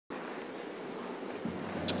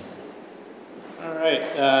All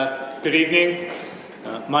right, good evening.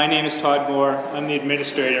 My name is Todd Moore. I'm the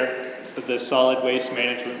administrator of the Solid Waste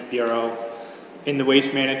Management Bureau in the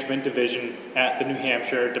Waste Management Division at the New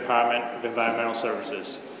Hampshire Department of Environmental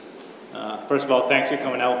Services. First of all, thanks for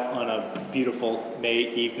coming out on a beautiful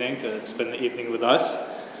May evening to spend the evening with us.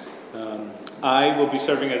 I will be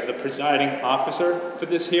serving as the presiding officer for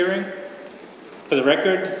this hearing. For the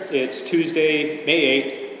record, it's Tuesday,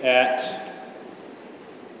 May 8th at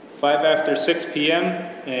 5 after 6 p.m.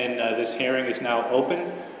 and this hearing is now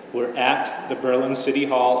open. We're at the Berlin City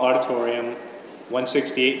Hall Auditorium,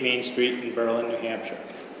 168 Main Street in Berlin, New Hampshire.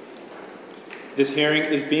 This hearing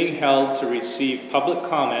is being held to receive public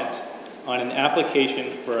comment on an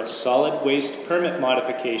application for a solid waste permit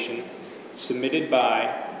modification submitted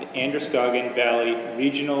by the Androscoggin Valley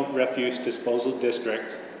Regional Refuse Disposal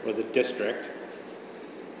District, or the district,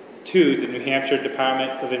 to the New Hampshire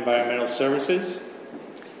Department of Environmental Services.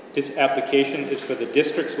 This application is for the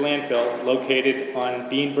district's landfill located on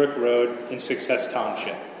Beanbrook Road in Success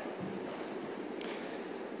Township.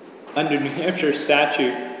 Under New Hampshire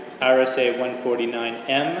statute RSA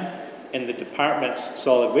 149M and the department's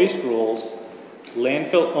solid waste rules,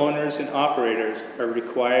 landfill owners and operators are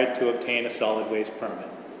required to obtain a solid waste permit.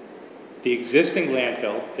 The existing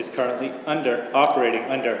landfill is currently operating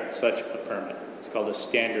under such a permit. It's called a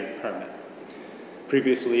standard permit,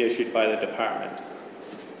 previously issued by the department.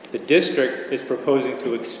 The district is proposing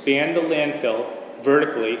to expand the landfill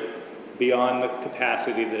vertically beyond the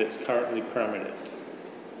capacity that it's currently permitted.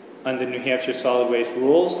 Under New Hampshire solid waste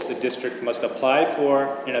rules, the district must apply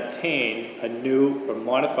for and obtain a new or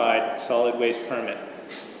modified solid waste permit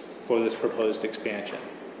for this proposed expansion.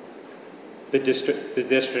 The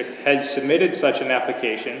district has submitted such an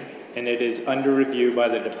application and it is under review by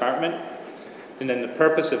the department. And then the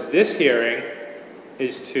purpose of this hearing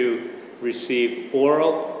is to receive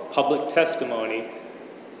oral public testimony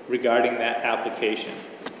regarding that application.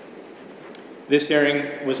 This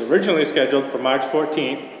hearing was originally scheduled for March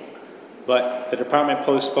 14th, but the department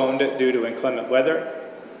postponed it due to inclement weather.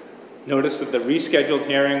 Notice of the rescheduled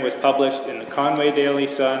hearing was published in the Conway Daily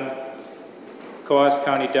Sun, Coos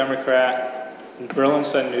County Democrat, and Berlin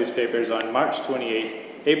Sun newspapers on March 28th,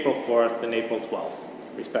 April 4th, and April 12th,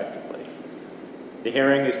 respectively. The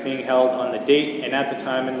hearing is being held on the date and at the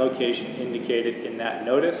time and location indicated in that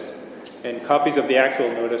notice, and copies of the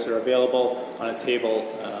actual notice are available on a table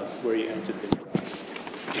where you entered the room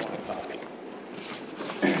if you want a copy.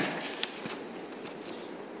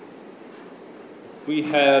 We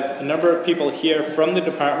have a number of people here from the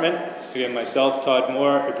department. Again, myself, Todd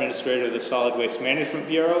Moore, Administrator of the Solid Waste Management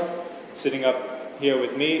Bureau. Sitting up here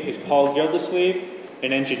with me is Paul Gildersleeve,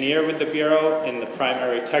 an engineer with the Bureau and the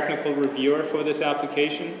primary technical reviewer for this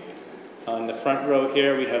application. On the front row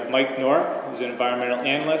here we have Mike Nork, who's an environmental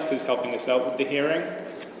analyst who's helping us out with the hearing.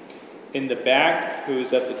 In the back,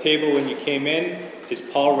 who's at the table when you came in, is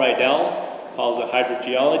Paul Rydell. Paul's a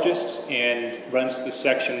hydrogeologist and runs the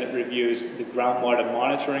section that reviews the groundwater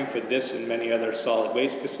monitoring for this and many other solid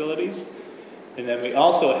waste facilities. And then we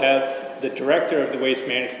also have the director of the Waste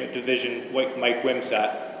Management Division, Mike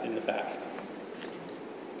Wimsatt, in the back.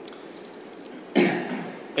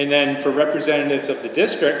 And then for representatives of the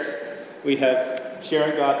district, we have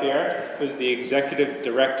Sharon Gauthier, who's the executive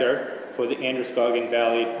director for the Androscoggin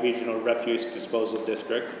Valley Regional Refuse Disposal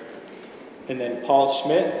District. And then Paul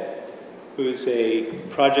Schmidt, who's a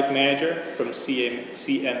project manager from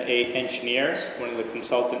CMA Engineers, one of the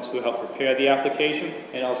consultants who helped prepare the application,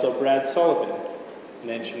 and also Brad Sullivan, an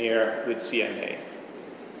engineer with CMA.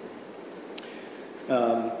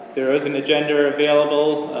 There is an agenda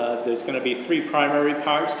available. There's going to be three primary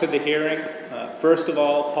parts to the hearing. First of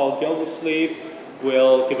all, Paul Gildersleeve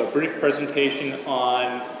will give a brief presentation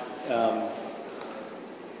on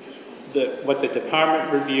what the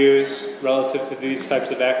department reviews relative to these types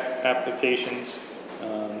of applications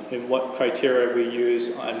and what criteria we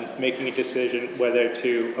use on making a decision whether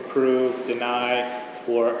to approve, deny,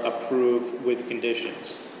 or approve with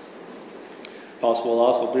conditions. Paul will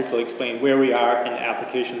also briefly explain where we are in the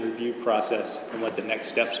application review process and what the next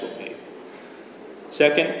steps will be.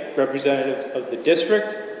 Second, representatives of the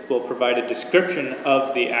district will provide a description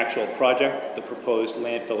of the actual project, the proposed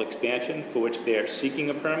landfill expansion for which they are seeking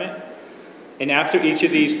a permit. And after each of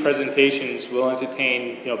these presentations, we'll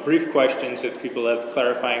entertain brief questions if people have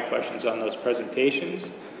clarifying questions on those presentations.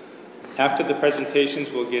 After the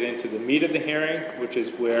presentations, we'll get into the meat of the hearing, which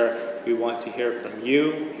is where we want to hear from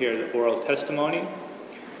you, hear the oral testimony.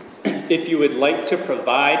 If you would like to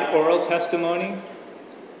provide oral testimony,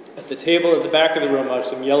 at the table at the back of the room are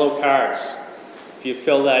some yellow cards. If you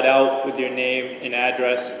fill that out with your name and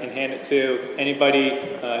address and hand it to anybody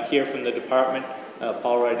here from the department,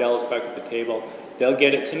 Paul Rydell's back at the table, they'll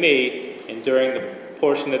get it to me, and during the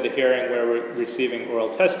portion of the hearing where we're receiving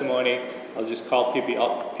oral testimony, I'll just call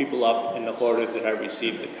people up in the order that I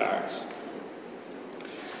received the cards.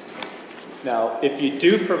 Now, if you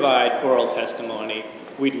do provide oral testimony,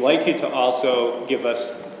 we'd like you to also give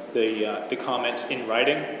us the comments in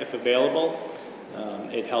writing, if available.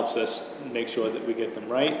 It helps us make sure that we get them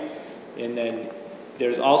right. And then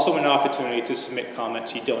there's also an opportunity to submit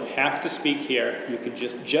comments. You don't have to speak here. You can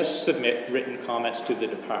just submit written comments to the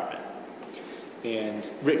department. And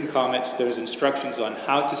written comments, there's instructions on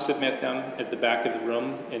how to submit them at the back of the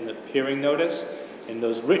room in the hearing notice. And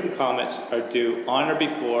those written comments are due on or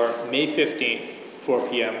before May 15th, 4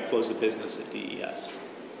 p.m., close of business at DES.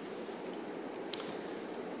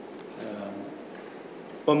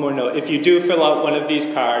 One more note, if you do fill out one of these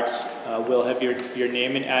cards, we'll have your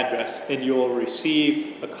name and address, and you will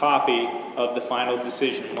receive a copy of the final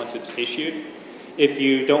decision once it's issued. If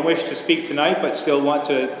you don't wish to speak tonight but still want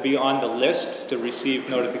to be on the list to receive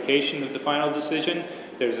notification of the final decision,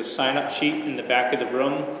 there's a sign-up sheet in the back of the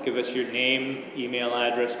room. Give us your name, email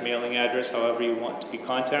address, mailing address, however you want to be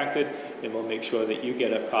contacted, and we'll make sure that you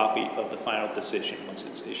get a copy of the final decision once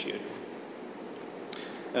it's issued.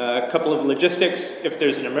 A couple of logistics. If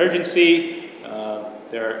there's an emergency,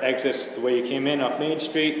 there are exits the way you came in off Main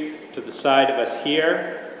Street to the side of us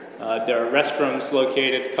here. There are restrooms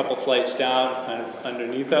located a couple flights down, kind of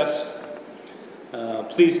underneath us.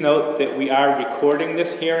 Please note that we are recording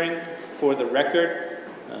this hearing for the record.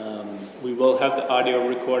 We will have the audio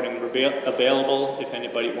recording available. If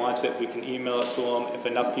anybody wants it, we can email it to them. If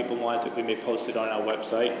enough people want it, we may post it on our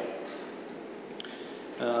website.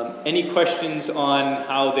 Any questions on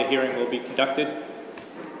how the hearing will be conducted?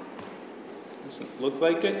 Doesn't look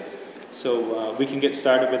like it. So we can get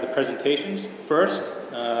started with the presentations. First,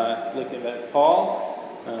 I'd like to invite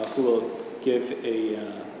Paul, who will give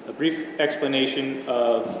a brief explanation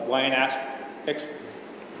of why an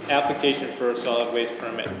application for a solid waste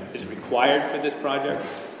permit is required for this project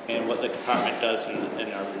and what the department does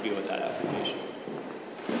in our review of that application.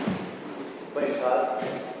 Thanks, Todd.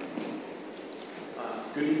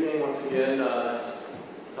 Good evening once again. As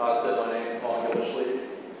Todd said, my name is Paul Gillishley.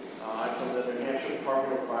 I'm from the New Hampshire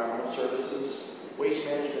Department of Environmental Services, Waste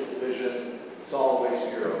Management Division, Solid Waste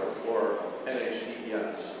Bureau, or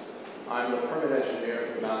NHDES. I'm the permit engineer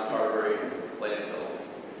for the Mount Carberry Landfill.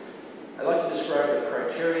 I'd like to describe the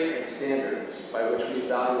criteria and standards by which we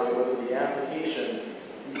evaluate whether the application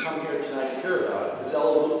you come here tonight to hear about is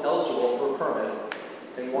eligible for a permit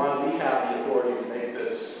and why we have the authority to make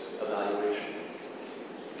this evaluation.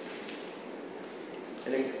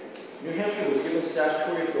 New Hampshire was given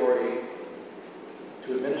statutory authority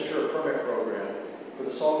to administer a permit program for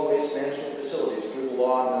the solid waste management facilities through the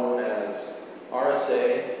law known as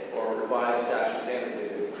RSA, or Revised Statutes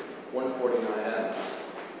Annotated 149M,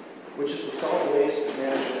 which is the Solid Waste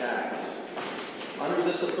Management Act. Under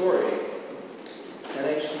this authority,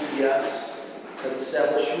 NHDES has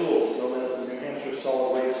established rules known as the New Hampshire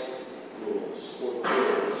Solid Waste Rules, or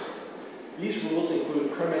rules. These rules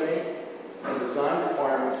include permitting and design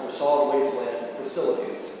requirements for solid waste land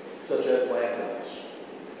facilities, such as landfills.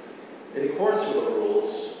 In accordance with the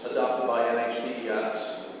rules adopted by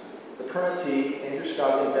NHDES, the permittee,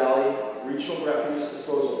 Androscoggin Valley Regional Refuse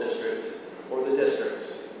Disposal District, or the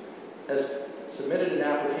district, has submitted an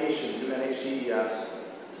application to NHDES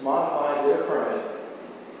to modify their permit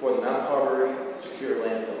for the Mount Carberry Secure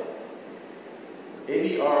Landfill.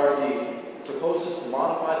 ABRD proposes to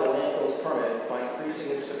modify the landfill's permit by increasing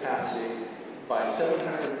its capacity by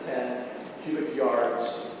 710 cubic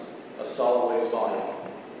yards of solid waste volume,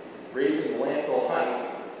 raising the landfill height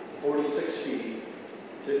 46 feet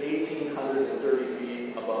to 1,830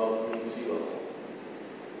 feet above mean sea level.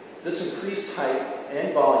 This increased height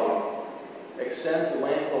and volume extends the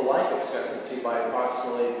landfill life expectancy by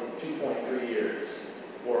approximately 2.3 years,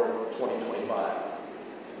 or 2025.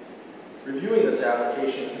 Reviewing this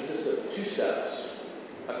application consists of two steps: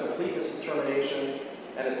 a completeness determination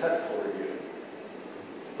and a technical review.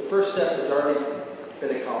 The first step has already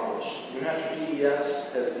been accomplished. New Hampshire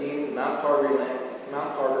DES has deemed the Mount Carberry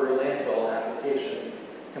landfill application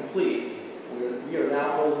complete. We are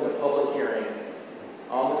now holding a public hearing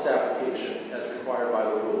on this application as required by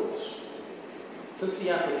the rules. Since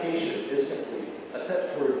the application is complete, a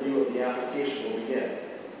technical review of the application will begin.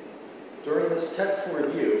 During this technical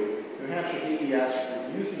review, New Hampshire DES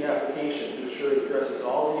reviews the application to ensure it addresses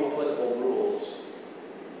all the applicable rules,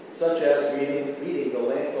 such as meeting the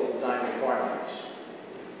landfill design requirements.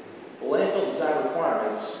 The landfill design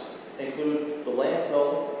requirements include the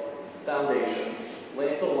landfill foundation,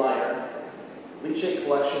 landfill liner, leachate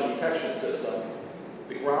collection and detection system,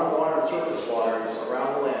 the groundwater and surface waters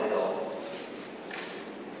around the landfill,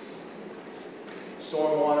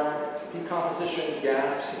 stormwater, decomposition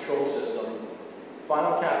gas control system,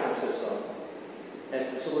 final capping system, and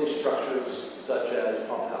facility structures such as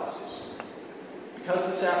pump houses. Because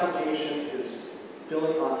this application is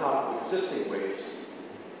filling on top of existing waste,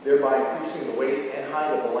 thereby increasing the weight and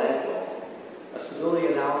height of the landfill, a stability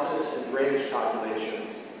analysis and drainage calculations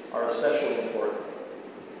are especially important.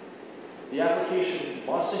 The application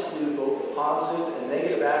must include both the positive and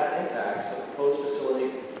negative impacts that proposed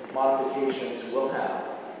facility modifications will have,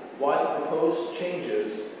 why the proposed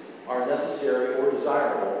changes are necessary or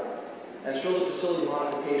desirable, and show the facility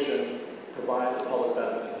modification provides a public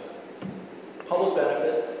benefit. Public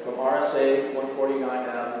benefit from RSA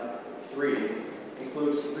 149M3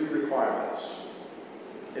 includes 3 requirements.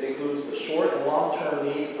 It includes the short and long-term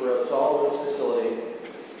need for a solid waste facility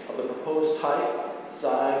of the proposed type,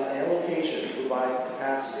 size, and location to provide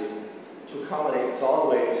capacity to accommodate solid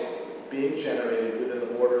waste being generated within the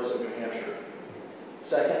borders of New Hampshire.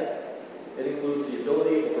 Second, it includes the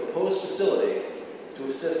ability of the proposed facility to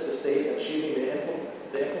assist the state in achieving the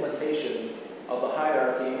implementation of the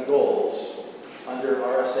hierarchy and goals under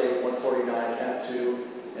RSA 149M2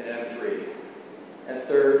 and M3. And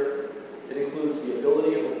third, it includes the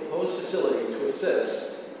ability of the proposed facility to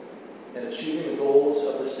assist in achieving the goals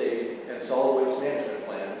of the state and solid waste management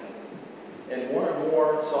plan, and one or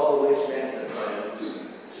more solid waste management plans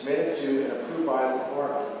submitted to and approved by the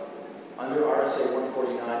department under RSA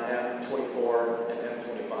 149M24 and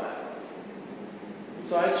M25.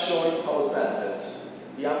 Besides showing public benefits,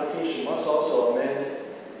 the application must also amend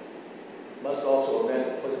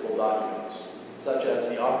applicable documents, such as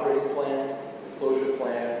the operating plan, the closure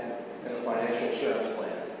plan, and the financial insurance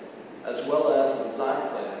plan, as well as the design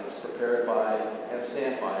plans prepared by and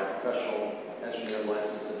stamped by a professional engineer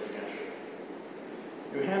licensed in New Hampshire.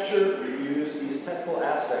 New Hampshire reviews these technical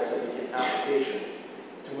aspects of the application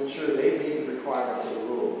to ensure they meet the requirements of the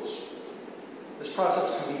rules. This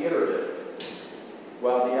process can be iterative,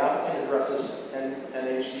 while the applicant addresses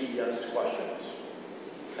NHDES's questions.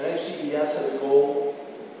 NHDES has a goal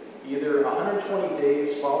either 120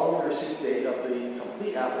 days following the receipt date of the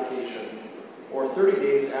complete application or 30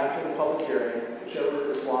 days after the public hearing,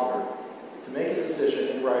 whichever is longer, to make a decision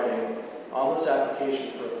in writing on this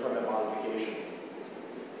application for a permit modification.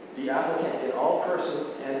 The applicant and all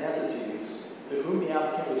persons and entities to whom the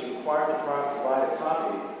applicant is required to provide a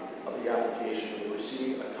copy of the application will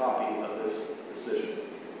receive a copy of this decision.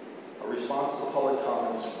 A response to public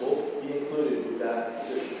comments will be included with that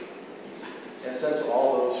decision and sent to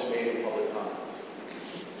all those who made the public comments.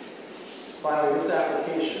 Finally, this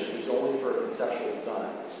application is only for conceptual design.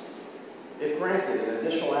 If granted, an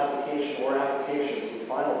additional application or applications with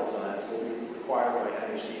final designs will be required by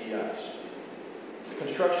NHDES. The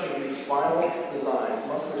construction of these final designs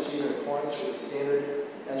must proceed in accordance with standard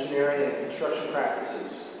engineering and construction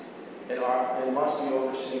practices and must be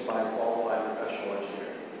overseen by a qualified professional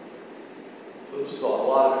engineer. So this is a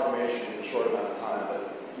lot of information in a short amount of time,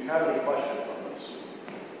 but do you have any questions on this?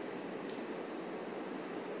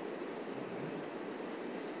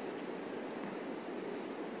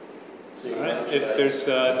 All right, if there's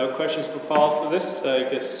no questions for Paul for this, I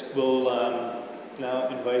guess we'll now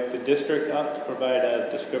invite the district up to provide a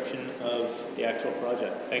description of the actual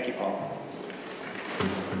project. Thank you, Paul.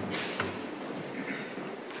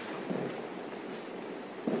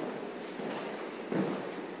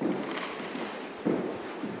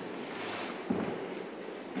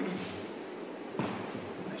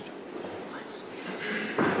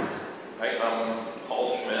 Hi, I'm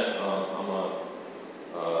Paul Schmidt. I'm a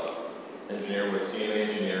engineer with CMA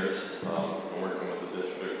Engineers. I'm working with the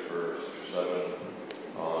district for 6 or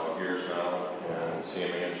 7 years now, and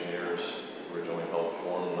CMA Engineers originally helped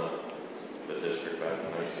form the district back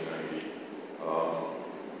in 1990.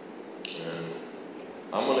 And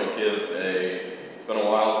I'm going to give it's been a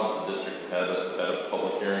while since the district has had a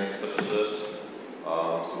public hearing such as this,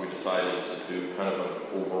 so we decided to do kind of an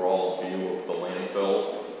overall view of the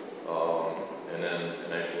landfill.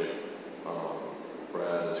 And actually,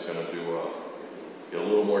 Brad is going to get a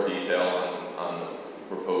little more detail on the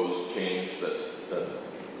proposed change that's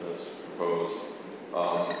proposed.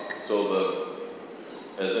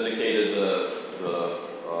 As indicated,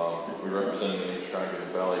 we represent the East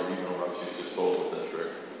Valley Regional Refuse Disposal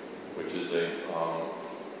District, which is a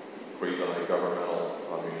quasi-governmental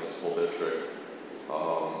municipal district.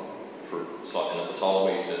 And it's a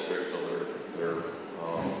solid waste district, so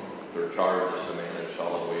their charge is to manage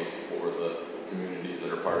solid waste for the communities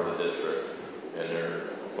that are part of the district, and their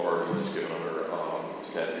authority is given under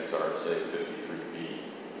statutes RSA 53B.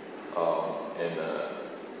 And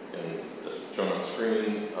as shown on the screen,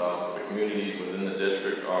 the communities within the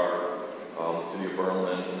district are the city of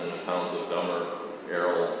Berlin, and then the towns of Dummer,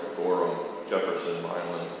 Errol, Gorham, Jefferson,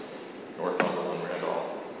 Milan, Northumberland, Randolph,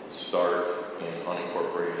 Stark, and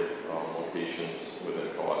unincorporated locations within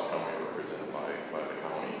Coos County represented by the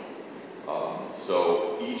county.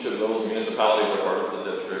 So each of those municipalities are part of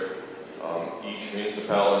the district. Each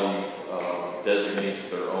municipality designates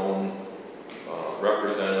their own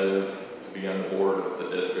representative to be on the board of the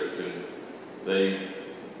district, and they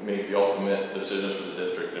make the ultimate decisions for the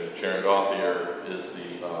district. And Sharon Gauthier is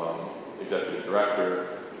the executive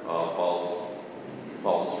director,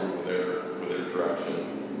 follows through with their direction.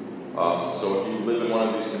 So if you live in one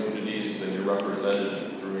of these communities, then you're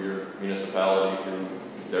represented through your municipality, through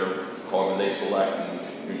their call, and they select, and each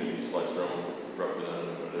community selects their own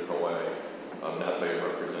representative in a different way. That's how you're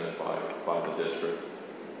represented by the district.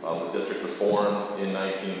 The district was formed in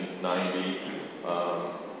 1990,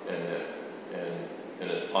 and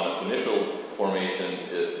upon its initial formation,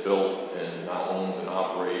 it built and now owns and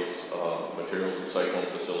operates a materials recycling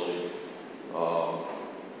facility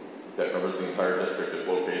that covers the entire district. It's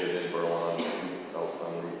located in Berlin,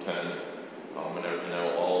 on Route 10, and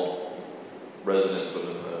now all residents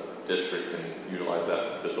within the district can utilize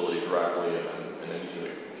that facility directly, and then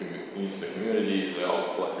each of the communities, they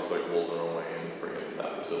all collect recyclables their own way and bring it to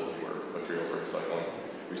that facility where materials are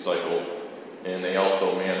recycled. And they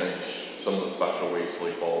also manage some of the special waste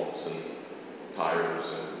like bulbs and tires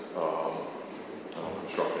and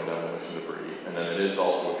construction demolition debris. And then it is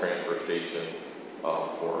also a transfer station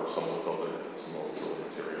for some of those other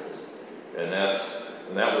materials. And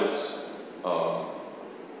that was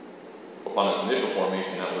upon its initial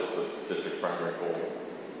formation, that was the district's primary goal.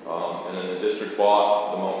 And then the district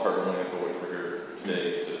bought the Mount Carter landfill, which we're here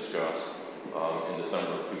today to discuss, in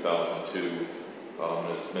December of 2002.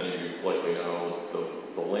 As many of you likely know,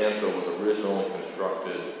 the landfill was originally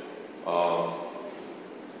constructed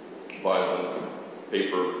by the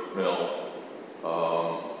paper mill.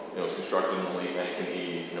 It was constructed in the late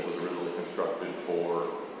 1980s, and it was originally constructed for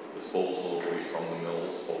disposal of waste from the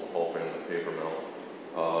mills, both pulp and the paper mill.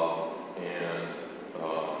 And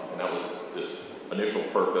that was its initial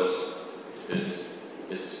purpose.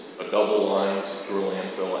 It's a double line secure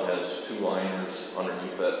landfill. It has two liners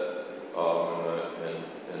underneath it,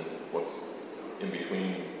 and what's in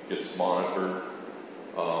between gets monitored,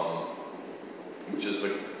 which is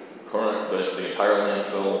the entire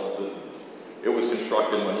landfill. It was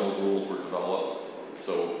constructed when those rules were developed,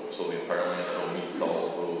 so the entire landfill meets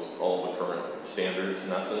all of the current standards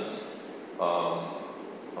in essence.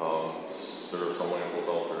 There are some landfills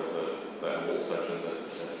out there that have whole sections that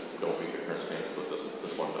don't meet the current standards, but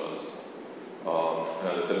this one does. And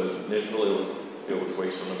as I said, initially it was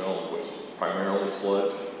waste from the mill, which is primarily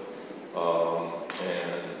sludge.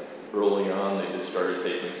 And early on, they just started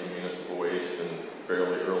taking some municipal waste, and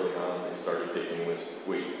fairly early on, they started taking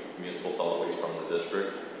municipal solid waste from the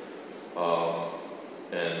district.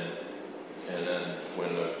 And then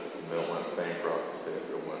when the mill went bankrupt, the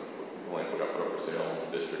landfill got put up for sale,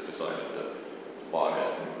 and the district decided to buy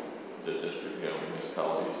it, and the district,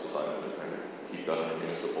 municipalities decided to kind of keep that under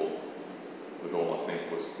municipal. The goal, I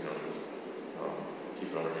think, was,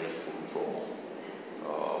 keep it under municipal control.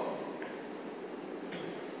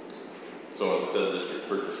 So as I said, the district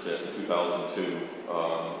purchased it in 2002.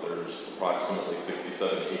 There's approximately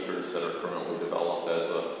 67 acres that are currently developed as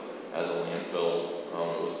a landfill.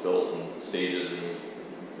 It was built in stages, and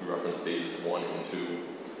we referenced stages 1 and 2.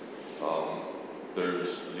 There's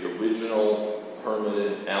the original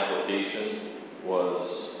permitted application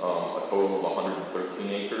was a total of 113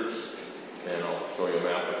 acres, and I'll show you a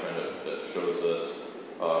map that shows this.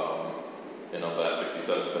 And of that,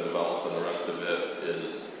 67 has been developed, and the rest of it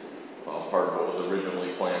is part of what was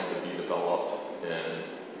originally planned to be developed and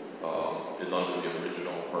is under the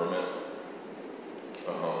original permit.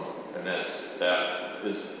 And that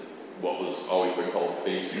is what was always been called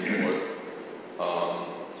Phase 2 North.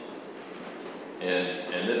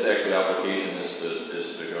 And this actually application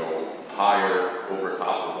is to go higher over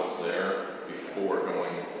top of what's there before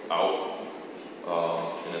going out.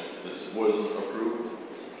 And if this wasn't approved,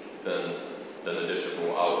 then the district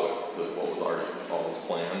will out with what was already always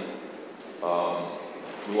planned.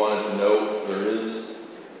 We wanted to note there is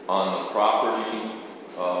on the property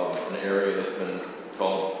an area that's been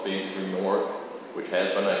called Phase 3 North, which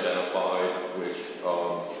has been identified, which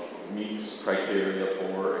meets criteria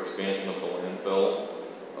for expansion of the landfill,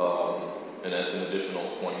 and that's an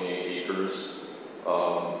additional 28 acres.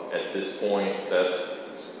 At this point, that's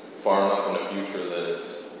far enough in the future that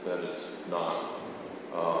it's not,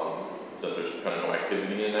 that there's kind of no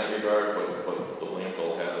activity in that regard, but the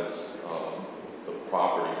landfill has, the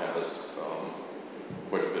property has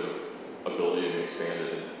quite a bit of ability to be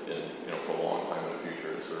expanded in, for a long time in the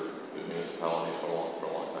future, to serve the municipalities for a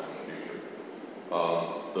long time in the future.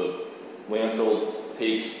 The landfill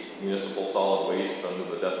takes municipal solid waste under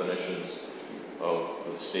the definitions of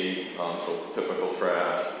the state, so typical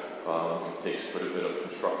trash, takes quite a bit of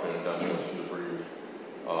construction and demolition debris.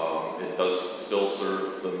 It does still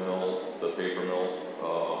serve the mill, the paper mill,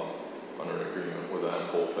 under an agreement with them,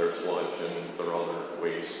 both their sludge and their other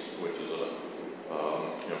waste, which is a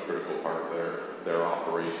critical part of their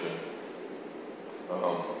operation.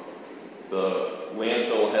 The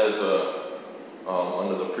landfill has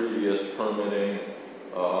under the previous permitting,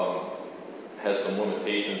 has some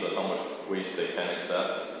limitations on how much waste they can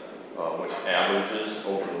accept, which averages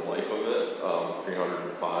over the life of it,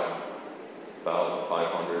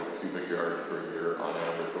 305,500 cubic yards per year on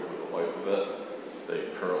average over the life of it. They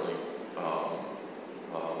currently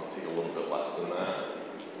take a little bit less than that.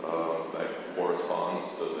 That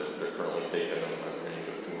corresponds to they're currently taking in the range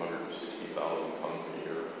of 260,000 tons a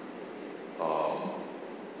year.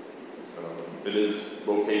 It is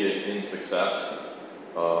located in Success.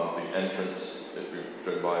 The entrance, if you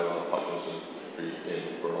drive by on Hutchinson Street in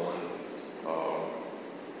Berlin.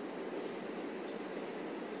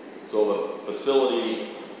 So the facility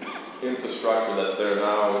infrastructure that's there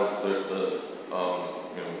now is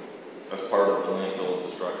as part of the landfill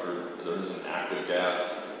infrastructure, there is an active gas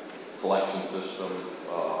collection system,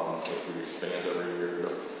 which we expand every year to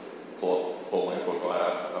pull landfill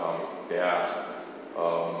gas.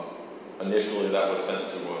 Initially, that was sent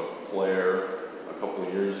to a flare. A couple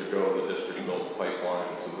of years ago, the district built a pipeline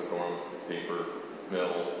to the Gorham paper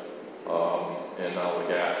mill, and now the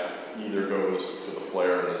gas either goes to the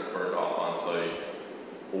flare and is burned off on site,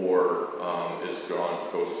 or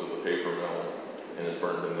goes to the paper mill and is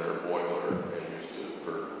burned in their boiler and used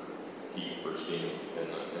for heat, for steam in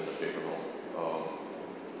the paper mill.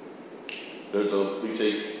 There's a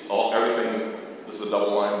leachate, everything. This is a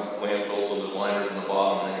double line landfill, so there's liners in the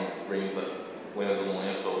bottom and rings that lands in the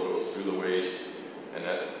landfill, goes through the waste, and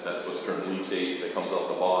that's what's termed leachate that comes out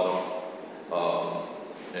the bottom.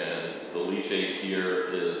 And the leachate here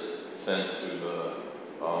is sent to the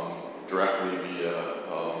directly via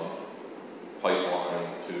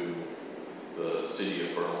pipeline to the city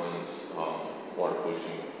of Berlin's water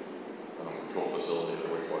pollution control facility, the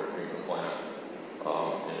wastewater treatment plant,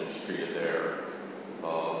 and it's treated there.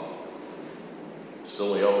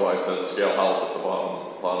 Facility otherwise has a scale house at the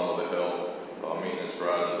bottom of the hill, maintenance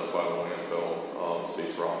garage is up by the landfill,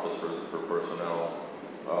 space for office for personnel.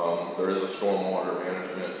 There is a stormwater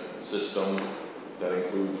management system that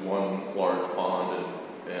includes one large pond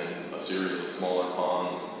and a series of smaller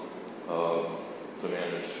ponds to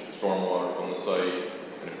manage stormwater from the site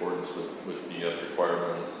in accordance with DES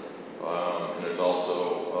requirements. And there's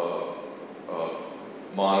also a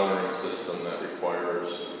monitoring system that requires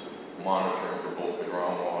monitoring for both the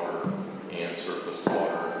groundwater and surface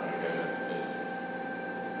water, and again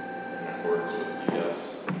in accordance with DES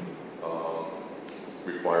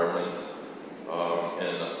requirements.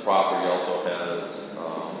 And the property also has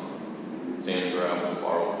sand and gravel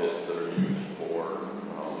borrow pits that are used for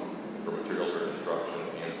materials for construction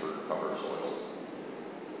and for cover soils.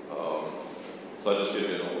 So that just gives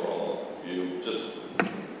you an overall view. This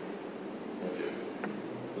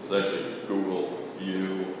is actually Google view.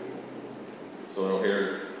 So here,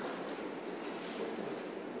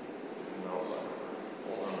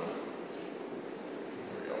 hold on a minute.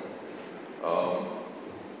 There we go.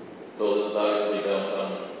 So this is obviously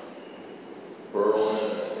downtown Berlin.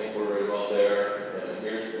 I think we're right about there. And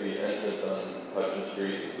here's the entrance on Hutchinson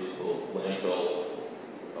Street. This is the landfill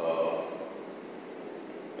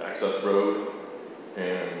access road,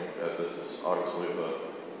 and this is obviously the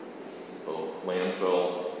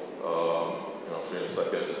landfill. I'll show you in a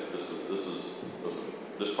second.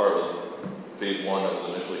 This part was phase 1 that was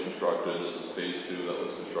initially constructed. This is phase 2 that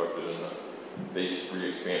was constructed in the phase 3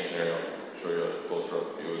 expansion area. I'll show you a closer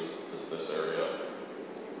up view is this area.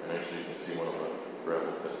 And actually you can see one of the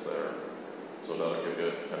gravel pits there. So that'll give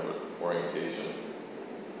you kind of an orientation.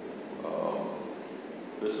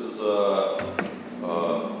 This is a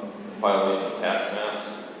violation of tax maps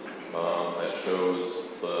that shows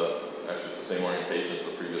actually it's the same orientation as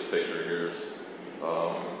the previous picture. Here's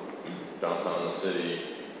downtown in the city,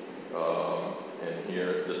 and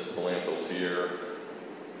here, this is the landfills here,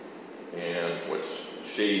 and what's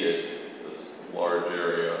shaded, this large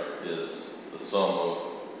area, is the sum of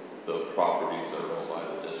the properties that are owned by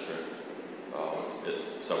the district. It's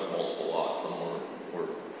several multiple lots. Some were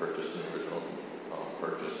purchased in the original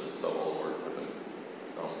purchase, and several have been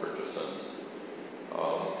purchased since.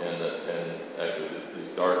 And actually,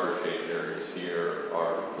 these darker shaded areas here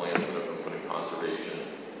are lands that have been put in conservation.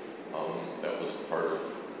 That was part of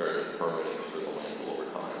various permitting for the landfill over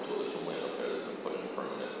time. So there's some land up there that's been put in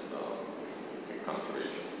permanent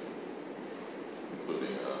conservation,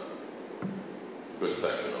 including a good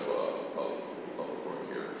section of a road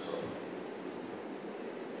here.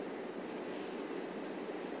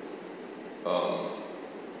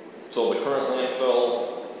 So the current landfill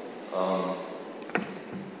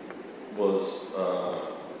was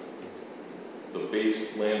the base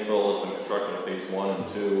landfill has been constructed in phase 1 and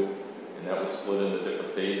 2, and that was split into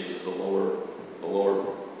different phases. The lower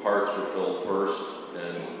parts were filled first,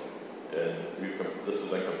 and this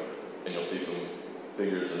is and you'll see some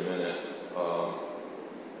figures in a minute.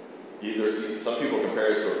 Some people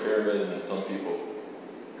compare it to a pyramid, and some people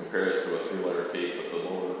compare it to a 3-letter cake, but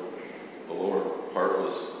the lower part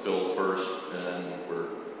was filled first, and then we're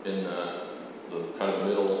in the kind of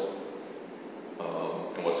middle.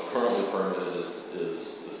 And what's currently permitted is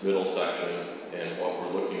this middle section, and what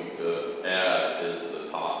we're looking to add is the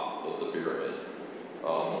top of the pyramid.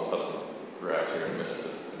 We'll have some graphs here in a minute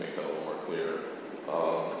to make that a little more clear.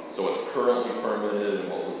 So what's currently permitted,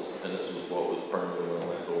 and this was what was permitted when the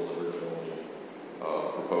landfill was originally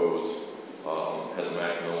proposed, has a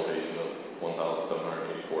maximum elevation of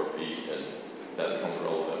 1,784 feet, and that becomes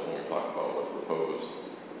relevant when we talk about what's proposed.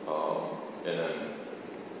 And then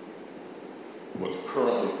what's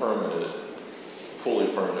currently permitted, fully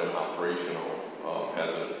permitted and operational, has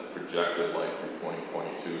a projected life through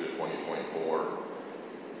 2022 to 2024,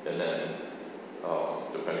 and then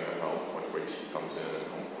depending on how much waste comes in and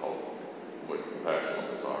what compaction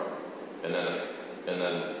levels are, and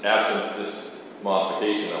then absent this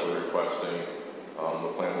modification that we're requesting,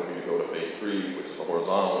 the plan will be to go to phase 3, which is a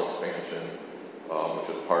horizontal expansion, which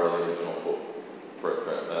is part of the original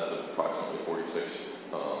footprint. That's approximately 46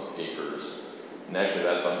 acres. And actually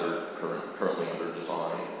that's currently under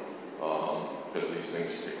design, because these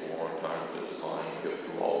things take a long time to design and get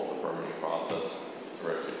through all of the permitting process. So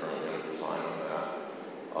we're actually currently under design on that.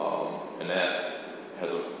 And that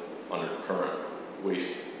has under current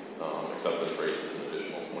waste acceptance rates an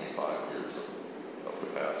additional 25 years of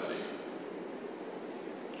capacity.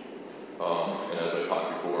 And as I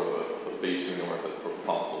talked before, the phase 2 north, as for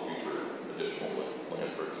possible future additional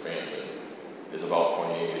land for expansion, is about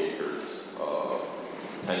 28 acres,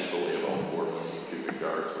 potentially about 4 million cubic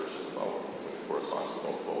yards, which corresponds to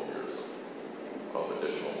about 12 years of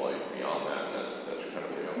additional life beyond that. And that's kind of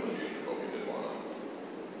the future, but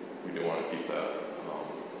we do want to keep that.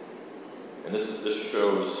 And this is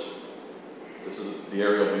the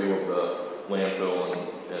aerial view of the landfill,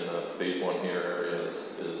 and the phase 1 here area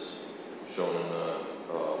is shown in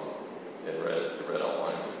red. The red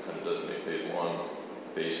outline kind of designate phase 1,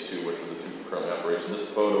 phase 2, which are the 2 currently operations. This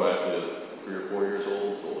photo actually is 3 or 4 years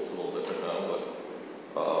old, so it looks a little different now. But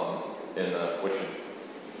what you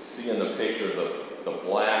see in the picture, the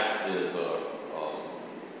black is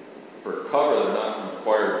for cover. They're not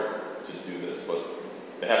required to do this, but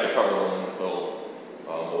they have to cover the landfill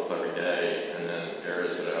both every day, and then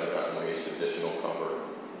areas that have gotten waste, additional cover.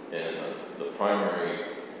 And the primary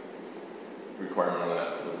requirement of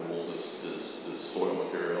that, the rules, is soil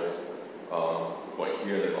material. But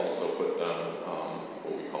here they've also put down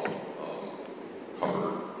what we call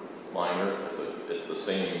cover liner. It's the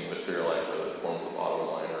same material actually that forms the bottom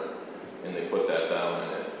liner, and they put that down,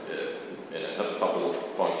 and it has a couple of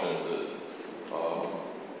functions. It's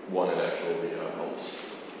one, it actually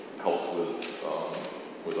helps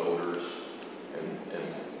with odors, and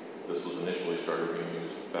this was initially started being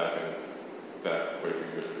used back quite a few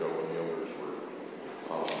years ago when the odors were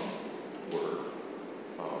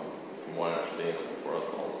from what I understand before I was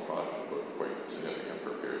involved in the project, but quite significant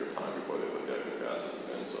for a period of time before they put the active gases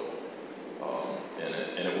in. So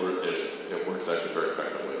and it works actually very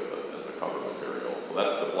effectively as a cover material. So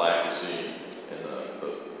that's the black you see in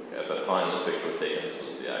at the time this picture was taken. This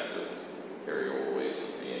was the active area where waste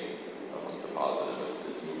was being deposited.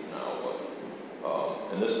 It's moved now, but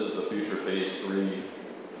and this is the future phase 3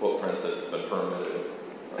 footprint that's been permitted,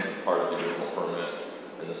 part of the original permit,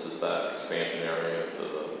 and this is that expansion area to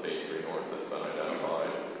the phase 3 north that's been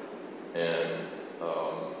identified.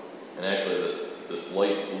 And actually this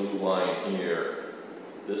light blue line here,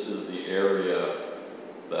 this is the area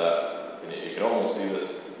that, and you can almost see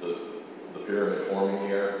the pyramid forming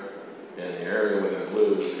here, and the area within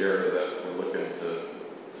blue is the area that we're looking to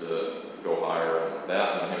go higher. And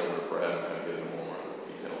that, and hand over to Brad and kind of get into more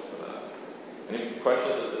details. Any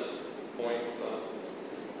questions at this point?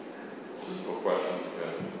 Just no questions,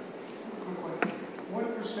 okay. Quick one.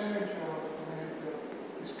 What percentage of the landfill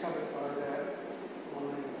is covered by that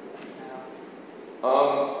line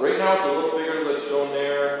now? Right now it's a little bigger than it's shown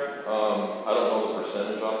there. I don't know the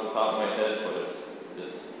percentage off the top of my head, but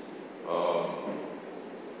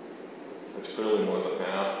it's clearly more than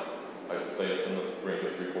half. I'd say it's in the range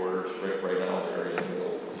of 3/4. Right now, the area in the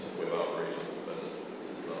middle, just the way the operations have been, is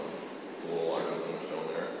a little larger than what's shown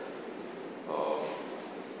there.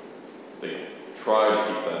 They try to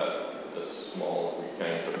keep that as small as we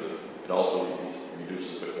can because it also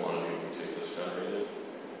reduces the quantity of leachate that's generated,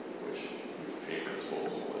 which we pay for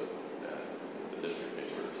disposal with. The district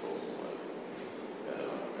pays for disposal with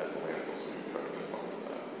at the landfill, so we try to minimize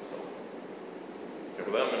that. So, okay,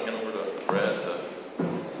 with that, I'm going to hand over to Brad to.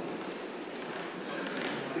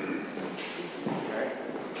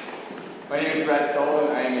 My name is Brad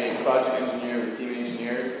Sullivan. I am a project engineer with Seaman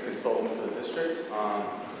Engineers, consultant to the district.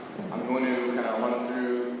 I'm going to kind of run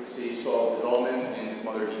through stage 12 development and some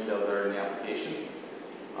other details that are in the application.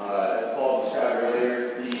 As Paul described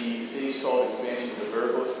earlier, the stage 12 expansion is a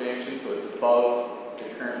vertical expansion, so it's above the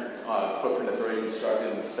current footprint that's already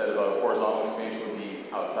constructed. Instead of a horizontal expansion, would be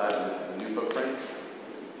outside of the new footprint.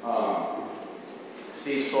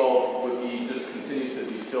 Stage 12 would be just continue to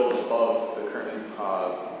be filled above the current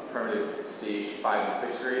permitted stage 5 and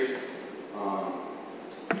 6 grades.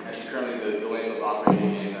 Actually, currently the landfill is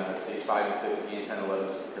operating in stage 5 and 6 and 10 and 11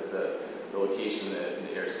 just because the location in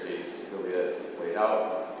the airspace, the way that it's laid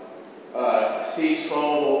out. Stage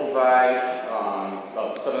 12 will provide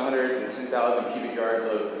about 710,000 cubic yards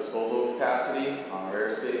of disposal capacity on our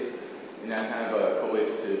airspace, and that kind of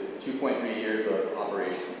equates to 2.3 years of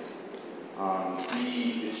operations.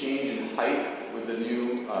 The change in height with the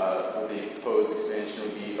new, with the proposed expansion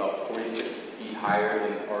would be about 46 feet higher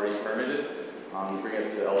than already permitted. Bring it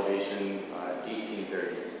to elevation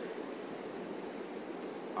 1830.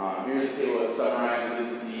 Here's a table that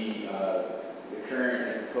summarizes the current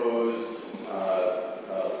and proposed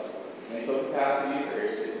landfill capacities or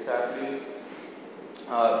airspace capacities.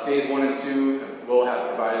 Phase 1 and 2 will have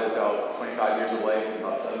provided about 25 years of life and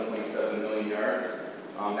about 7.7 million yards.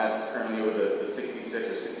 That's currently with the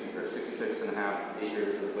 66 and a half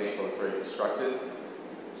acres of landfill that's already constructed.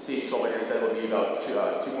 Stage 12, like I said, will be about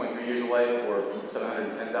 2.3 years of life or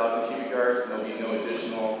 710,000 cubic yards, and there'll be no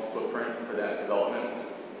additional footprint for that development.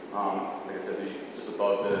 Like I said, be just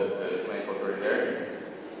above the landfill that's already there.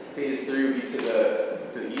 Phase 3 will be to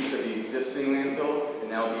the east of the existing landfill,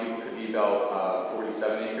 and that could be about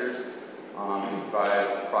 47 acres, and provide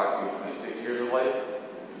approximately 26 years of life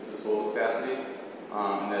disposal capacity.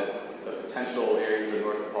 And that the potential areas of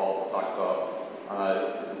North of Paul talked about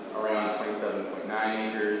is around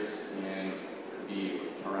 27.9 acres and could be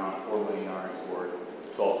around 4 million yards or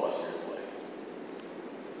 12 plus years of life.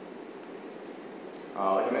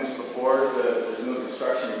 Like I mentioned before, there's no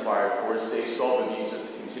construction required for stage 12, and you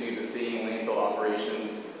just continue the same landfill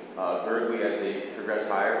operations vertically as they progress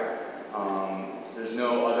higher. There's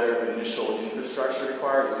no other initial infrastructure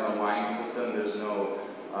required. There's no mining system. There's no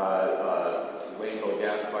landfill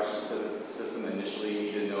gas collection system initially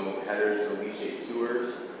needed, no headers or leachate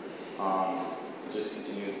sewers. It just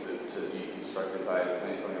continues to be constructed by the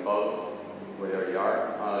 2020 above, where they already are.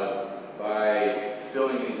 By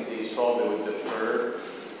filling in stage 12, they would defer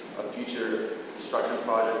a future construction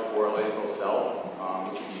project for a landfill cell,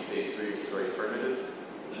 which would be phase 3, which is already permitted.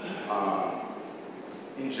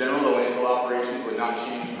 In general, the landfill operations would not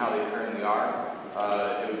change from how they currently are.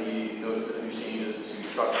 It would be no significant changes to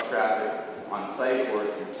truck traffic on site or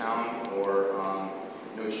through town, or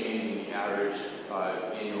no change in the average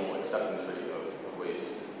annual acceptance rate of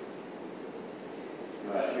waste.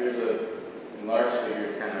 Here's a enlarged figure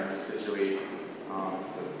to kind of resituate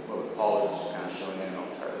what Paul is just kind of showing in.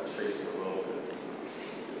 I'll try to trace it a little bit.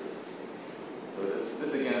 So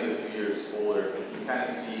this again is a few years older. You can kind of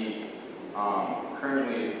see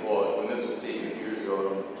currently, well, when this was taken a few years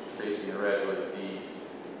ago, tracing in red was the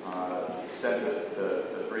extent of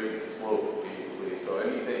the breaking slope, basically. So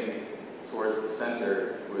anything towards the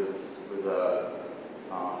center was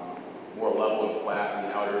more level and flat,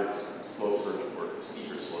 and the outer slopes were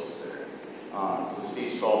steeper slopes there. So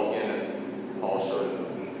stage 12, again, as Paul showed in the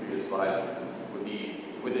previous slides, would be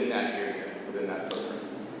within that area, within that footprint.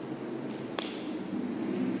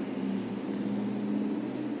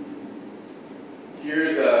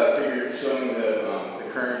 Here's a figure showing the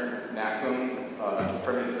current maximum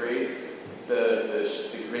permitted grades. The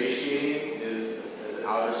gray shading is an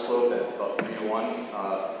outer slope that's about 3 to 1,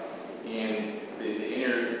 and the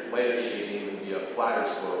inner lighter shading would be a flatter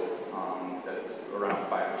slope that's around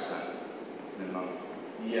 5%. minimum.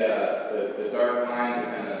 The dark lines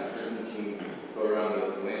that kind of serpentine go around the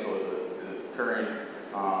landfill is the current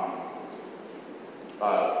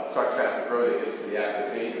truck traffic road that gets to the active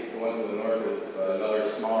phase. The ones to the north is another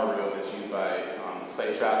smaller road that's used by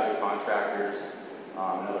site traffic, contractors,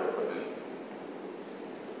 and other equipment.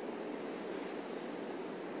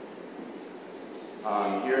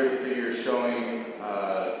 Here's a figure showing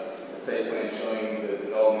the site plan showing the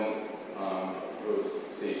development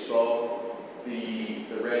proposed stage 12. The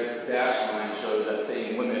red dash line shows that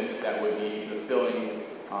same limit that would be the filling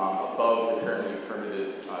above the currently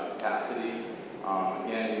permitted capacity.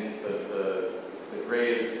 Again, the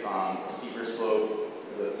gray is steeper slope.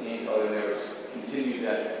 There's a tan color in there which continues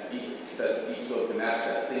that steep slope to match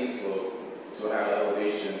that same slope to a higher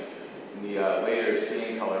elevation. And the later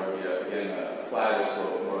same color would be again a flatter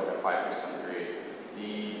slope, more like a 5% grade.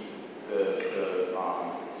 The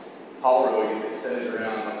haul road gets extended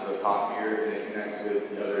around up to the top here, and it connects with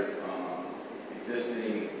the other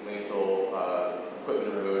existing landfill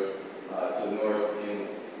equipment road to the north, and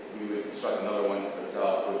we would construct another one to the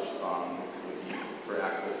south, which would be for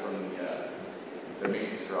access from the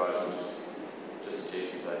maintenance garage, which is just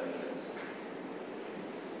adjacent to that entrance.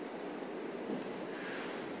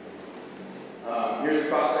 Here's a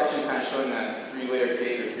cross section kind of showing that 3-layer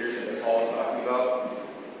cake or piercing that Paul was talking about.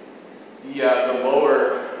 The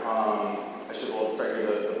lower, we'll start here.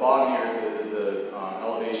 The bottom here is the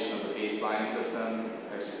elevation of the baseline system.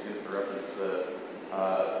 Actually, for reference, the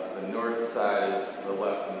north side is to the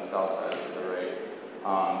left and the south side is to the right.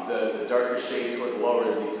 The darker shade toward the lower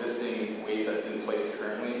is the existing waste that's in place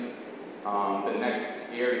currently. The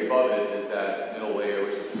next area above it is that middle layer,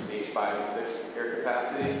 which is the stage 5 and 6 air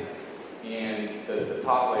capacity. And the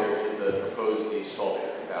top layer is the proposed stage 12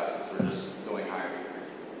 air capacity, so we're just going higher.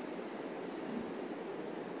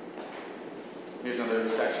 Here's another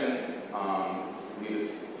section. I believe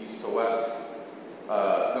it's east to west.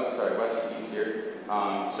 West to east here.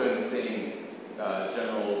 Showing the same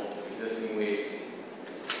general existing waste,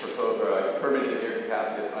 permitted air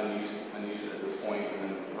capacity that's unused at this point, and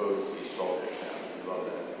then proposed stage 12 air capacity above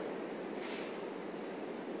that.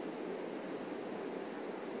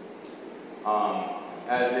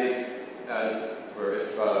 If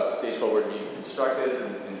stage 12 were to be constructed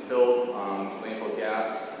and filled, landfill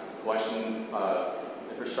gas collection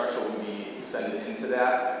infrastructure would be extended into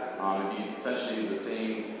that. It would be essentially the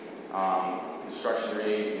same construction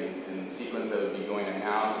rate and sequence that would be going in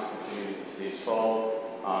now, just continue to stage 12.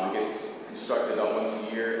 It gets constructed about once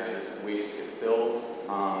a year as waste gets filled.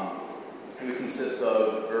 It would consist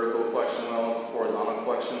of vertical collection wells, horizontal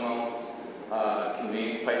collection wells,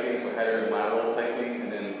 conveyance piping, so header and lateral piping,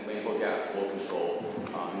 and then landfill gas flow control.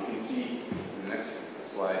 You can see in the next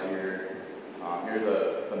slide here, here's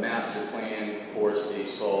a master plan for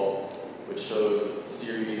stage 12, which shows a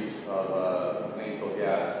series of landfill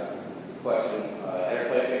gas collection header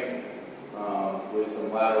piping with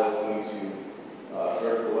some laterals going to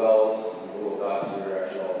vertical wells. The little dots here are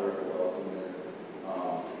actually all vertical wells in there.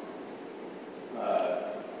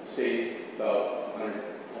 Spaced about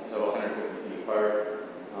 150 feet apart.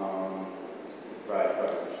 It's a private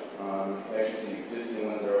coverage. You can actually see the existing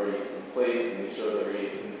ones are already in place, and they show the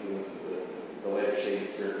radius of influence of the lighter shaded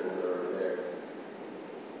circles that are over there.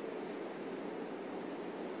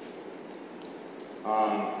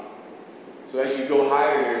 So as you go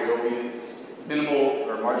higher here, there will be minimal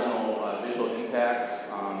or marginal visual impacts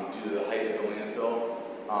due to the height of the landfill.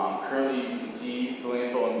 Currently, you can see the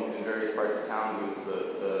landfill in various parts of town. It's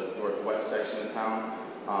the northwest section of town.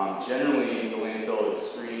 Generally, the landfill is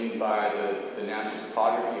screened by the natural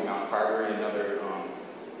topography of Mount Carberry and other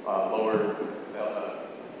lower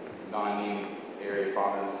non-named area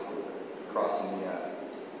province across from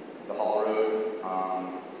the Hall Road.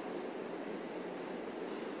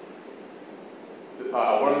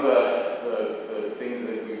 One of the things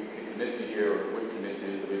that we could commit to here, or would commit to,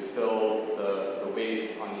 is that we fill the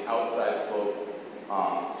waste on the outside slope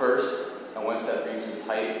first, and once that reaches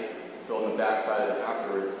height, fill on the backside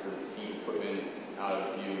afterwards to keep equipment out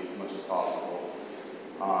of view as much as possible.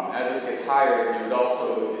 As this gets higher,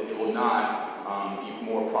 it will not be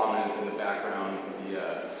more prominent in the background of the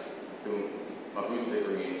acoustic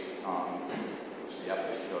range, which the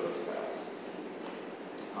application goes past.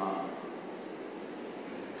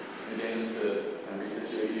 Again, just to kind of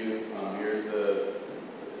resituate you, here's the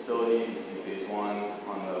facility. You can see phase 1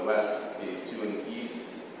 on the west, phase 2 in the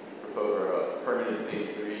east, permitted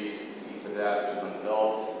phase 3 to east of that, which is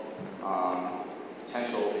undeveloped.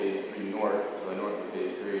 Potential phase 3 north, to the north of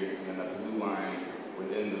phase 3, and then that blue line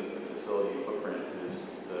within the facility footprint is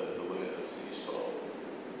the limit of stage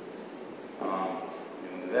 12.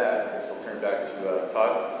 And with that, I guess I'll turn it back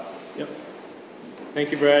Thank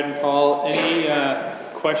you, Brad and Paul. Any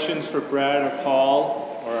questions for Brad or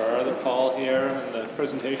Paul or our other Paul here in the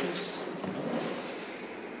presentations?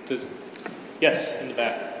 Yes, in the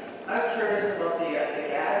back. I was curious about the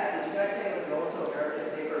gas. Did you guys say it was going to American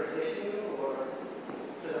paper tissue or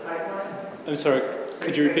there's a pipeline? I'm sorry,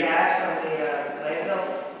 could you repeat? The gas from the landfill?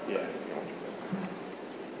 Yeah.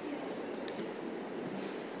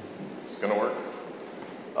 It's gonna work.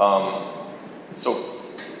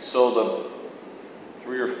 So the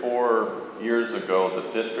 3 or 4 years ago, the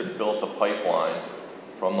district built a pipeline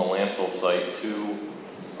from the landfill site to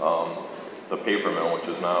the paper mill, which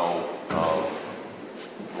is now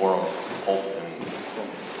Gorham Pulp and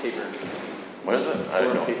Paper. what is it? I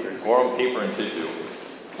don't know. Paper. Gorham Paper and Tissue,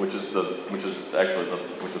 which is the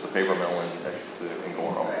paper mill in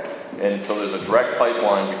Gorham. And so there's a direct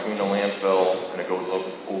pipeline between the landfill and it goes up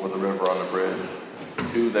over the river on the bridge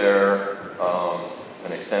to their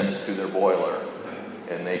and extends to their boiler,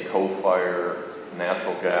 and they co-fire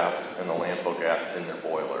natural gas and the landfill gas in their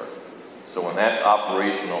boiler. So when that's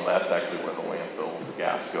operational, that's actually where the landfill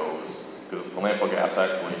gas goes. Because the landfill gas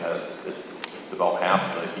actually it's about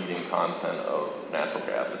half the heating content of natural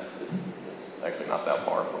gas. It's actually not that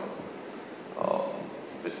far from.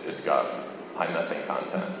 It's got high methane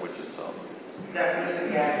content, which is. Is that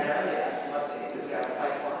producing gas now? Yeah, it must be because you have a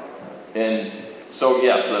pipeline. And so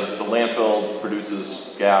yes, the landfill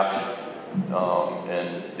produces gas,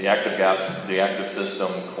 and the active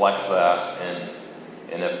system collects that,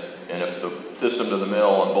 and if the system to the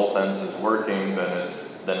mill on both ends is working, then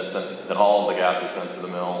all of the gas is sent to the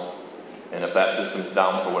mill, and if that system's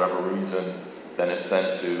down for whatever reason, then it's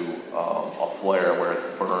sent to a flare where it's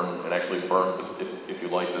burned. It actually burns. If you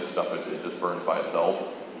light this stuff, it just burns by itself.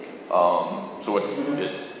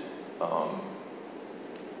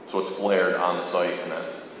 So it's flared on the site, and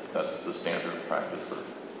that's the standard practice for.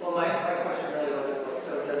 Well, my question really was,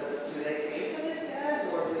 so do they pay for this gas,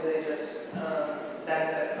 or do they just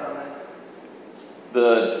benefit from it?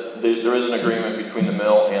 There is an agreement between the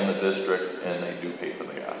mill and the district, and they do pay for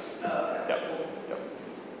the gas. Okay. Yep. Yep.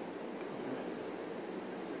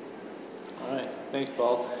 All right, thanks,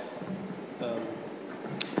 Paul.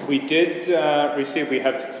 We did we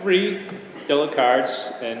have 3 yellow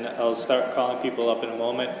cards, and I'll start calling people up in a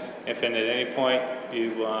moment. If at any point you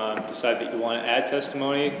decide that you want to add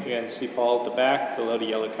testimony, again, see Paul at the back, fill out a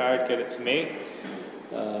yellow card, get it to me.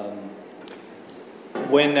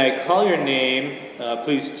 When I call your name,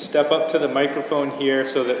 please step up to the microphone here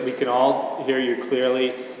so that we can all hear you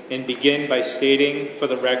clearly, and begin by stating for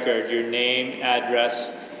the record your name,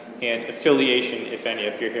 address, and affiliation, if any.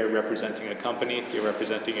 If you're here representing a company, if you're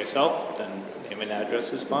representing yourself, then name and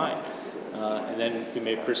address is fine. And then you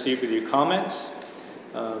may proceed with your comments.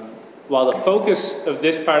 While the focus of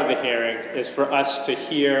this part of the hearing is for us to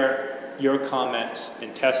hear your comments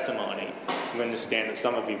and testimony, we understand that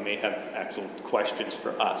some of you may have actual questions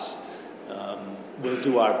for us. We'll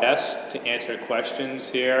do our best to answer questions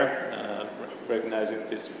here, recognizing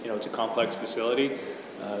this, it's a complex facility.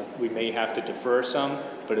 We may have to defer some,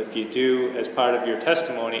 but if you do, as part of your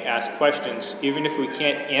testimony, ask questions, even if we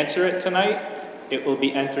can't answer it tonight, it will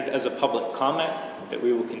be entered as a public comment that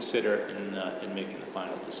we will consider in making the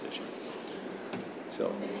final decision.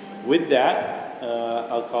 So, with that,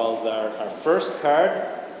 I'll call our first card.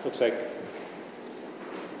 Looks like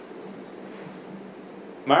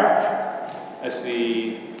Mark. I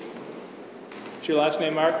see. What's your last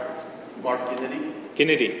name, Mark? Mark Kennedy.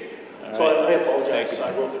 Kennedy. So I apologize.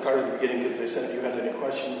 I wrote the card at the beginning because they said if you had any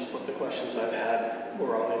questions, but the questions I've had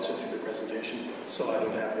were all answered through the presentation, so I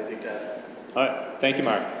don't have anything to add. All right. Thank you,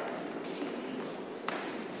 Mark.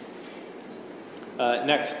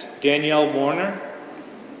 Next, Danielle Warner.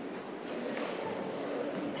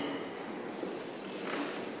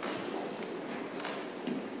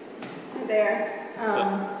 Hi there.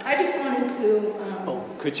 I just wanted to.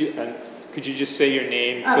 Could you just say your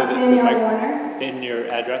name so that Danielle Warner. And your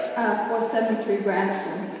address? 473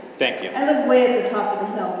 Branson. Thank you. I live way at the top of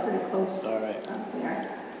the hill, pretty close. All right. Up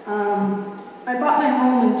there. I bought my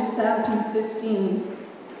home in 2015,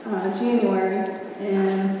 January,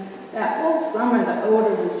 and that whole summer the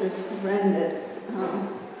odor was just horrendous.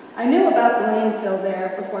 I knew about the landfill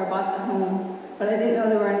there before I bought the home, but I didn't know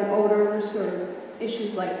there were any odors or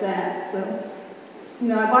issues like that. So,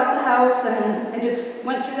 I bought the house and I just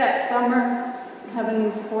went through that summer having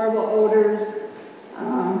these horrible odors.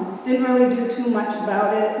 Didn't really do too much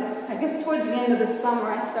about it. I guess towards the end of the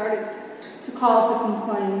summer I started to call to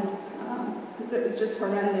complain because it was just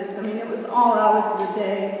horrendous. I mean, it was all hours of the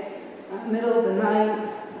day, middle of the night.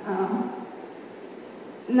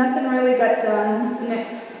 Nothing really got done. The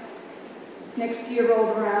next next year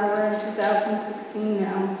rolled around, we're in 2016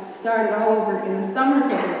 now, it started all over again. The summers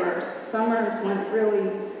are the worst. The summers when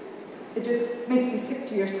it just makes you sick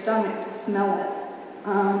to your stomach to smell it.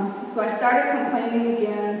 So I started complaining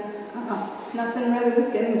again. Nothing really was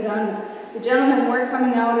getting done. The gentlemen were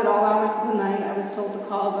coming out at all hours of the night. I was told to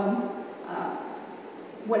call them.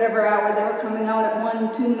 Whatever hour they were coming out at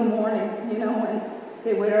 1, 2 in the morning, you know, and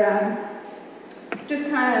they would just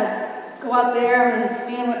kind of go out there and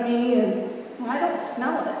stand with me, and well, I don't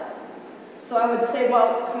smell it. So I would say,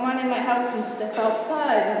 well, come on in my house and step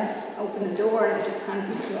outside, and open the door, and it just kind of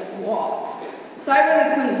hits you like a wall. So I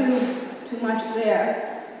really couldn't do too much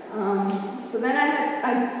there. So then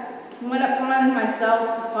I went upon myself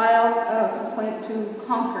to file a complaint to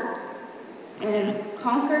Concord. And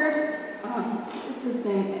Concord, what's his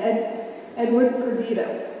name? Edward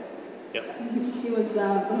Perdido. Yep. He was the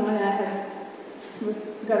one that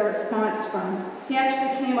got a response from. He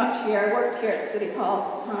actually came up here. I worked here at City Hall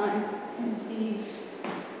at the time, and he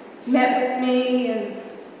met with me and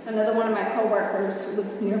another one of my coworkers who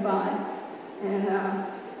lives nearby, and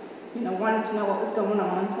wanted to know what was going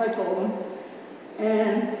on. So I told him,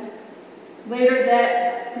 and later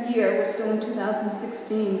that year, we're still in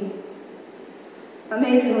 2016.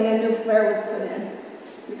 Amazingly, a new flare was put in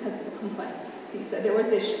because of the complaints. He said there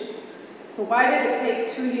was issues. So why did it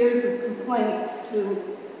take 2 years of complaints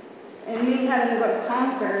and me having to go to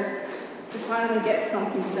Concord to finally get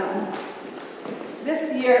something done?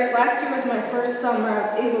 Last year was my first summer I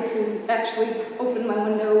was able to actually open my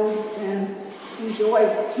windows and enjoy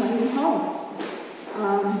my new home.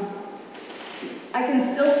 I can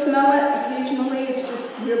still smell it occasionally, it's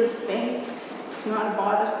just really faint. It's not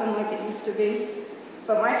bothersome like it used to be.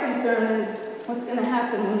 But my concern is what's going to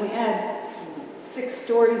happen when we add 6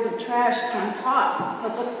 stories of trash on top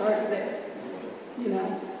of what's already there. You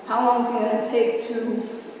know, how long is it going to take to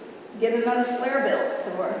get another flare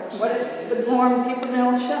built? Or what if the Gorham paper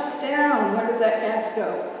mill shuts down? Where does that gas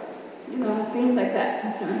go? You know, things like that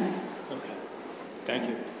concern me. Okay. Thank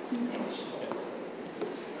you.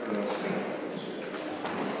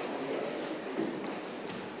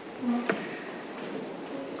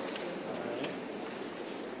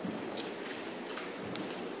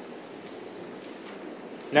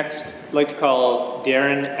 Next, I'd like to call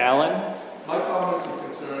Darren Allen. My comments and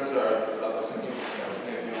concerns are the same,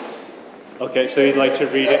 anything else. Okay, so you'd like to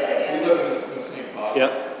read it? We live in the same pod.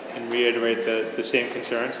 Yep, and reiterate the same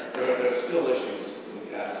concerns? There's still issues with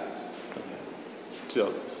gases. Okay.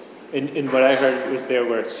 So, in what I heard was there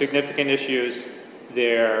were significant issues.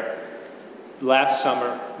 Their last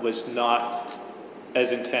summer was not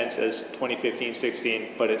as intense as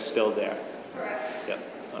 2015-16, but it's still there. Correct. Yep,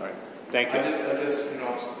 all right. Thank you. I just,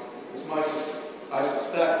 I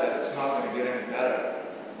suspect that it's not going to get any better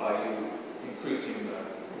by you increasing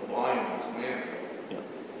the volume of this landfill. Yeah.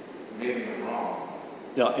 Maybe I'm wrong.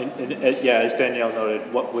 No, and yeah, as Danielle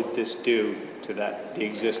noted, what would this do to the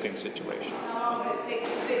existing situation? How long would it take to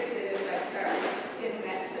fix it if I start getting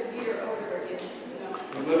that severe odor again?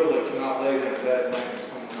 You literally cannot lay in bed at night with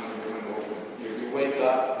sometime your window open. You wake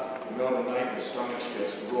up in the middle of the night and your stomach's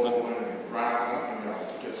just rolling and growling,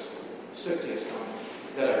 just sick to your stomach.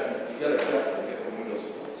 You gotta definitely get the windows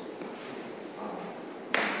closed.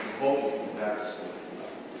 I hope you can go back to sleep.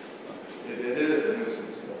 It is a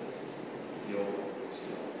nuisance, the old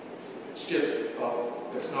still. It's just,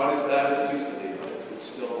 it's not as bad as it used to be, but it's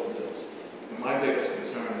still what it is. And my biggest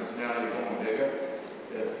concern is now you're going bigger.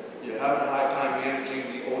 If you're having a hard time managing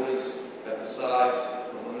the odors at the size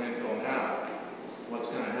of the landfill now, what's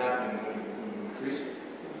going to happen when you increase it?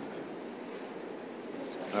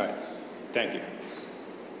 All right. Thank you.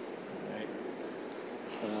 All right.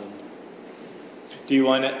 Do you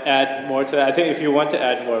want to add more to that? I think if you want to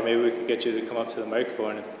add more, maybe we could get you to come up to the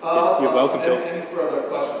microphone. You're welcome to. Any further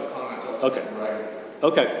questions or comments, I'll send them right.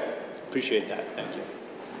 Okay. Appreciate that. Thank you.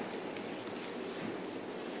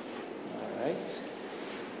 All right.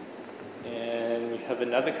 And we have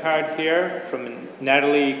another card here from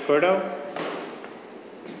Natalie Cordo.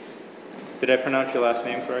 Did I pronounce your last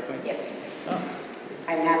name correctly? Yes. Oh.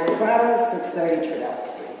 I'm Natalie Corrado, 630 Trudell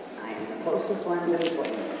Street. I am the closest one to this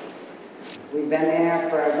landfill. We've been there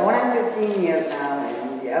for going on 15 years now,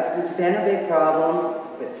 and yes, it's been a big problem,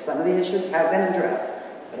 but some of the issues have been addressed.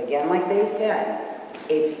 But again, like they said,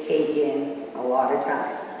 it's taken a lot of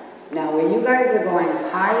time. Now, where you guys are going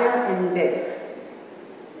higher and bigger,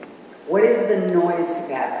 what is the noise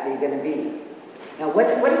capacity going to be? Now, what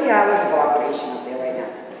are the hours of operation up there right now?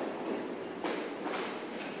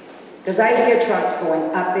 Because I hear trucks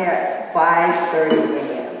going up there at 5:30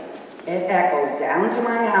 a.m. It echoes down to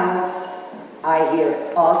my house. I hear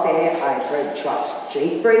it all day. I've heard trucks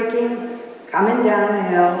jake braking, coming down the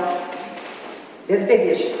hill, there's big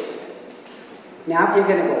issues with it. Now if you're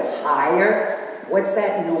gonna go higher, what's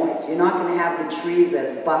that noise? You're not gonna have the trees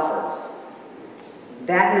as buffers.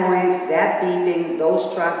 That noise, that beeping,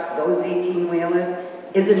 those trucks, those 18-wheelers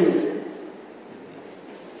is a nuisance.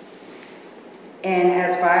 And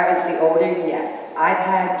as far as the odor, yes, I've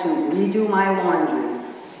had to redo my laundry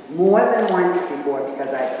more than once before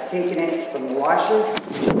because I've taken it from the washer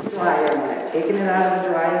to the dryer, and when I've taken it out of the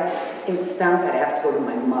dryer, it stunk. I'd have to go to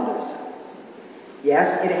my mother's house.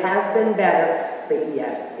 Yes, it has been better, but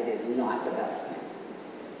yes, it is not the best thing.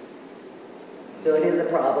 So it is a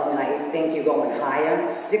problem, and I think you're going higher,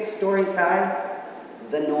 6 stories high,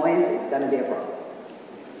 the noise is going to be a problem.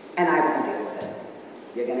 And I won't deal with it.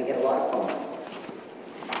 You're going to get a lot of phone calls.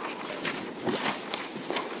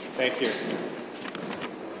 Thank you.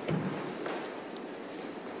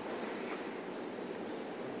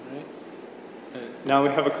 Now we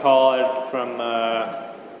have a call from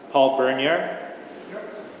Paul Bernier.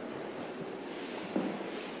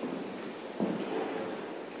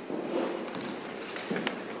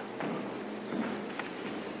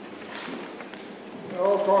 They're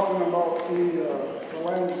all talking about the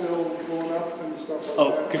landfill going up and stuff like that.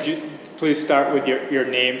 Oh, could you please start with your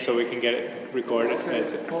name so we can get it recorded? Okay,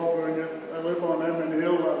 Paul Bernier. I live on Emmett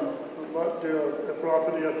Hill. I've got the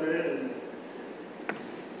property up there. And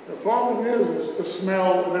the problem is the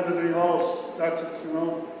smell and everything else. That's it, you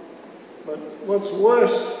know. But what's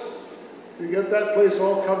worse, you get that place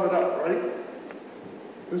all covered up, right?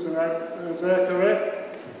 Is that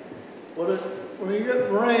correct? When you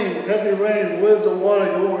get rain, heavy rain, where's the water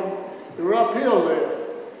going? You're uphill there.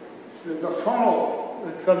 There's a funnel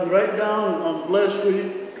that comes right down on Blair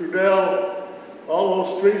Street, Trudell, all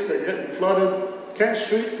those streets are getting flooded. Kent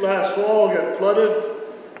Street last fall got flooded.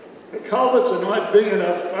 The culverts are not big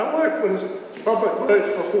enough. I worked for this public works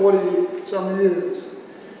for 40-some years.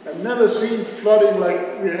 I've never seen flooding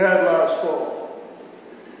like we had last fall.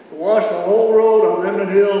 It washed the whole road on Emmett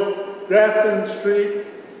Hill, Grafton Street,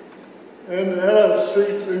 and the other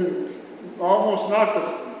streets, and almost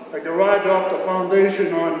knocked the garage off the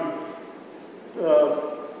foundation on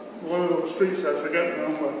one of those streets, I forget the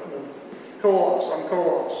name, on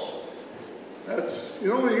Co-ops. That's, you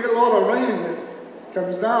know, when you get a lot of rain that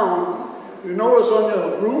comes down, you notice on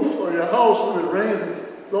your roof or your house when it rains,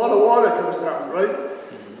 a lot of water comes down, right?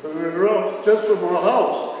 Just from our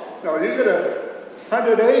house. Now you get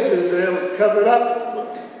 100 acres there covered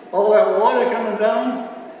up, all that water coming down,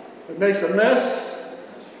 it makes a mess,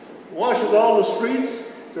 washes all the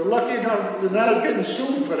streets. They're lucky they're not getting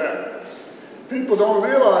sued for that. People don't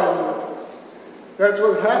realize that that's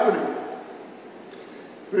what's happening.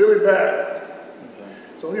 Really bad.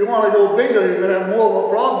 So if you want to go bigger, you're going to have more of a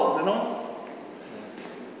problem, you know?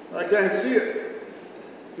 I can't see it.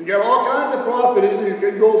 You got all kinds of properties, you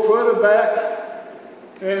can go further back,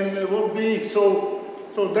 and it won't be so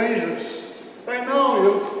dangerous. Right now,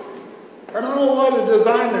 I don't know why they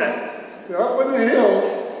designed that. They're up on the hill,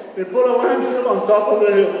 they put a landfill on top of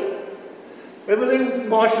the hill. Everything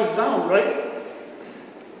washes down, right?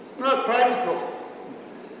 It's not practical.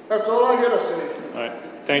 That's all I gotta say. All right,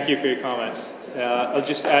 thank you for your comments. I'll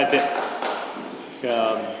just add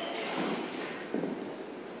that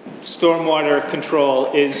stormwater control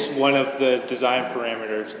is one of the design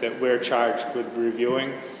parameters that we're charged with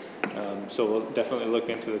reviewing. So we'll definitely look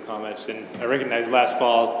into the comments. And I recognize last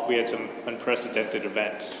fall we had some unprecedented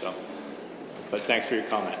events, so, but thanks for your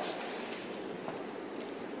comments.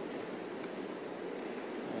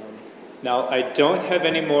 Now, I don't have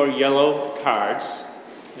any more yellow cards.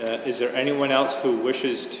 Is there anyone else who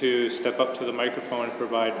wishes to step up to the microphone and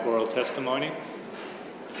provide oral testimony?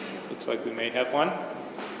 Looks like we may have one.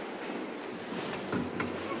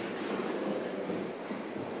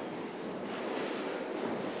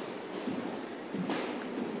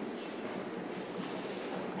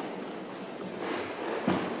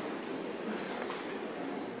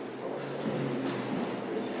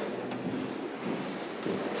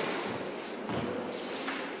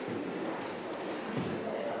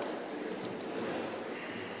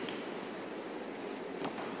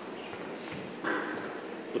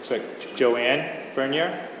 Looks like Joanne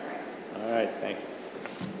Bernier. All right, thank you.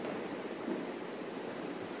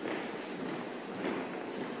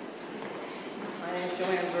 My name is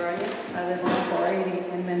Joanne Bernier. I live on 480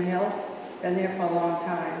 Inman Hill. Been there for a long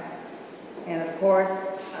time. And of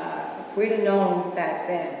course, if we'd have known back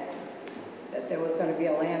then that there was going to be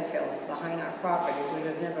a landfill behind our property, we'd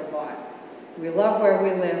have never bought. We love where we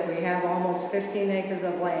live. We have almost 15 acres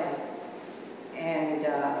of land. And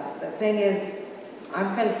the thing is,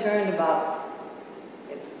 I'm concerned about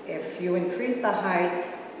if you increase the height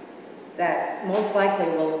that most likely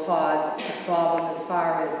will cause a problem as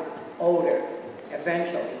far as odor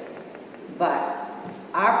eventually. But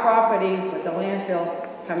our property with the landfill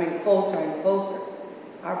coming closer and closer,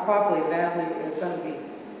 our property value is going to be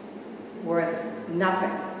worth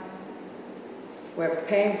nothing. We're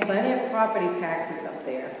paying plenty of property taxes up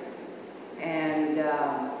there. And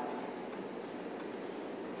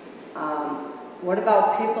what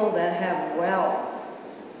about people that have wells?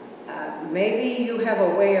 Maybe you have a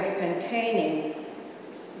way of containing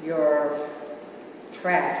your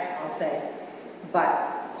trash, I'll say,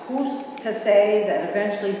 but who's to say that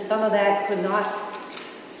eventually some of that could not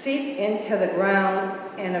seep into the ground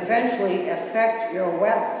and eventually affect your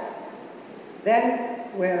wells? Then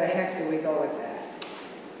where the heck do we go with that?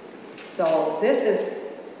 So this is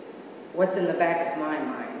what's in the back of my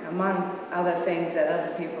mind, among other things that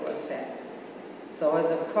other people have said. So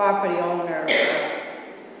as a property owner,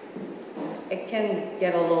 it can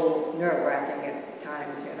get a little nerve-wracking at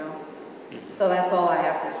times, you know. So that's all I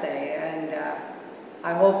have to say, and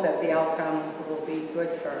I hope that the outcome will be good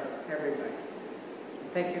for everybody.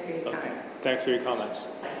 Thank you for your time. Okay. Thanks for your comments.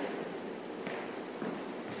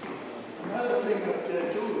 Another thing up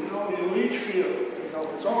there too, you know, your leach field, you know,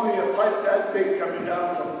 it's only a pipe that big coming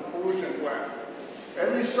down from the pollution plant.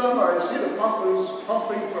 Every summer I see the pumpers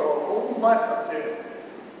pumping for a whole month up there,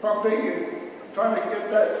 pumping and trying to get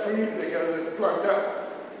that free because it's plugged up.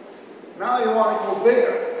 Now you want to go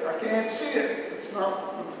bigger. I can't see it. It's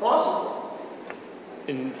not possible.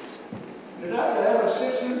 And You'd have to have a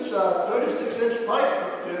 6-inch, 36-inch pipe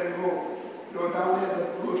up there and go down there to the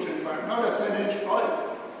pollution plant, not a 10-inch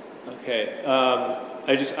pipe. okay,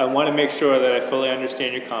 I want to make sure that I fully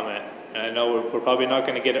understand your comment. And I know we're probably not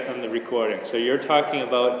going to get it on the recording. So you're talking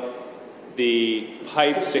about the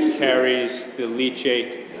pipe that carries the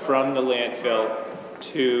leachate from the landfill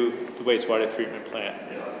to the wastewater treatment plant.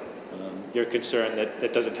 You're concerned that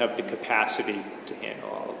it doesn't have the capacity to handle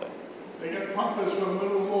all of it. They got pumpers from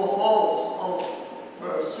Livermore Falls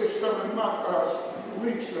for 6-7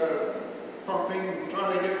 weeks pumping and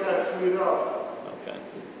trying to get that freed up. Okay.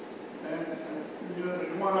 And you know,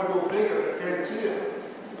 you want to go bigger, I can't see it.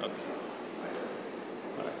 Okay.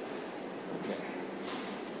 All right. Okay.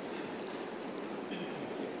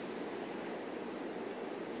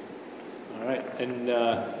 All right, and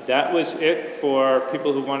that was it for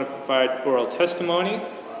people who want to provide oral testimony.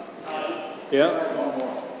 Yeah.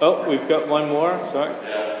 Oh, we've got one more. Sorry.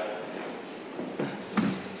 Yeah.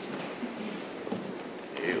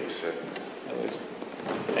 That was.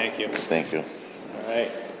 Thank you. Thank you. All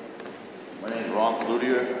right. My name is Ron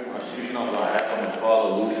Cloutier. I'm speaking on behalf of my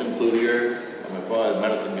father, Lucian Cloutier. My father has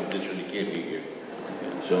medical condition, he can't be here.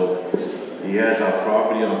 So he has our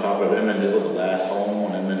property on top of Emmett Hill, the last home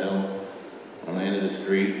on Emmett Hill. On the end of the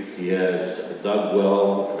street, he has a dug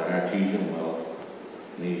well, an artesian well,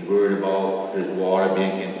 and he's worried about his water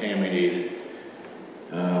being contaminated.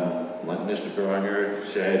 Like Mr. Bernier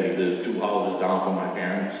said, he lives 2 houses down from my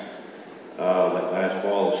parents. Like last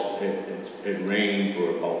fall, it rained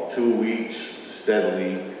for about 2 weeks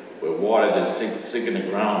steadily, where water didn't sink in the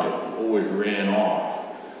ground, it always ran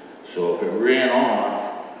off. So if it ran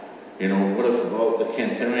off, you know, what if about the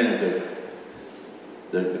contaminants of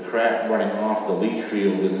the crap running off the leach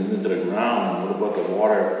field and into the ground? What about the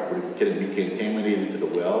water? Can it be contaminated to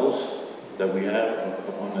the wells that we have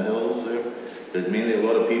up on the hills there? There's mainly a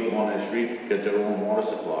lot of people on that street get their own water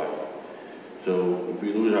supply. So if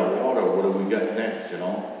we lose our water, what do we got next, you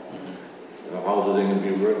know? The houses ain't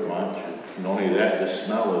gonna be worth much. Not only that, the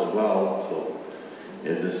smell as well. So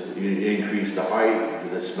if you increase the height,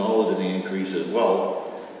 the smell is gonna increase as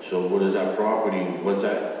well. So what is that property, what's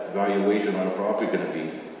that valuation on a property gonna be?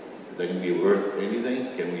 Is that gonna be worth anything?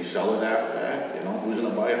 Can we sell it after that? You know, who's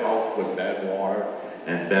gonna buy a house with bad water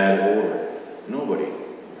and bad odor? Nobody.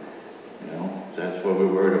 You know, that's what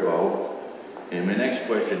we're worried about. And my next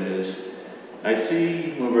question is, I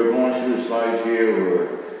see when we're going through the slides here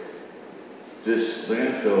where this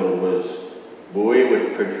landfill was, the way it was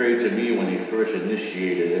portrayed to me when they first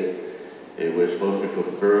initiated it, it was supposed to be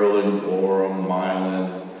for Berlin, Gorham,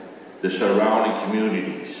 Milan, the surrounding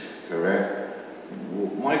communities, correct?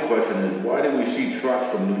 My question is, why do we see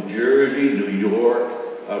trucks from New Jersey, New York,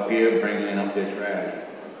 up here bringing up their trash?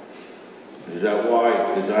 Is that why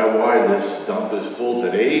this dump is full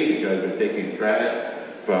today? Because we're taking trash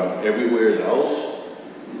from everywhere else?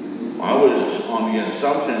 I was on the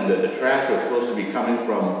assumption that the trash was supposed to be coming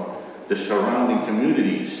from the surrounding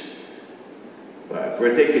communities. But if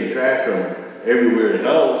we're taking trash from everywhere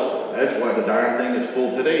else, that's why the darn thing is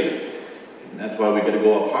full today. And that's why we got to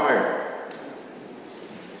go up higher.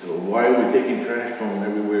 So why are we taking trash from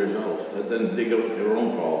everywhere else? Let them dig up their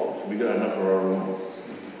own problems. We got enough of our own,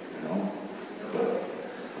 you know?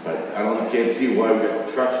 But I can't see why we got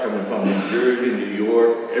trucks coming from New Jersey, New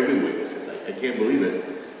York, everywhere. I can't believe it.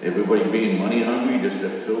 Everybody being money hungry just to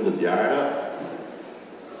fill the yard up.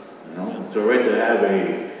 You know, it's all right to have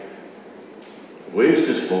a waste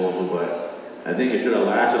disposal, but I think it should have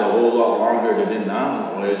lasted a whole lot longer than it did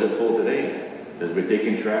now. Why is it full today? Because we're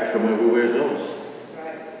taking trash from everywhere else.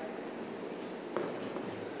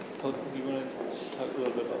 You want to talk a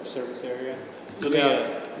little bit about service area?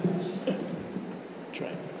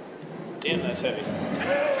 Try. Damn, that's heavy.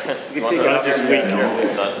 You can take it out just wait.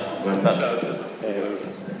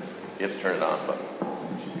 You have to turn it on, but.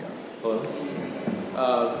 Hello?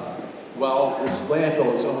 Well, this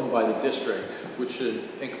landfill is owned by the district, which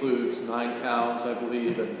includes 9 towns, I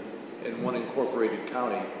believe, and 1 incorporated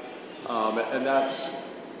county. And that's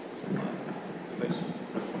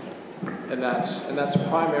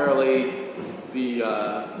primarily the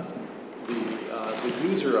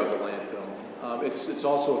user of the landfill. It's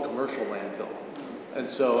also a commercial landfill. And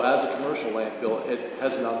so as a commercial landfill, it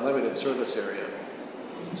has an unlimited service area.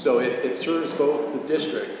 So it serves both the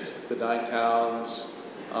district, the 9 towns,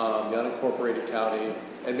 the unincorporated county,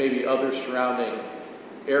 and maybe other surrounding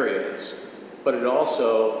areas, but it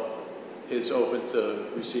also is open to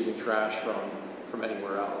receiving trash from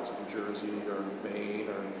anywhere else, New Jersey or Maine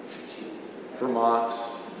or Vermont,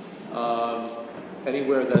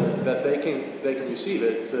 anywhere that they can receive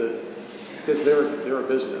it, because they're a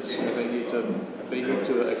business and they need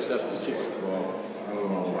to accept. Well, I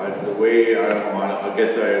don't know. I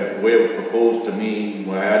guess the way it was proposed to me, the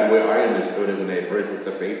way I understood it when they first put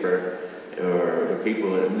the paper, or the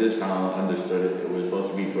people in this town understood it, it was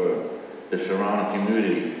supposed to be for the surrounding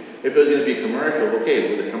community. If it was going to be commercial,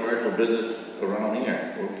 okay, with a commercial business around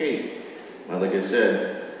here, okay. But like I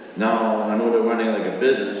said, now I know they're running like a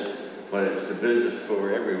business, but it's the business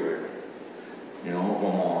for everywhere. You know,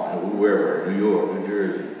 Vermont, wherever, New York, New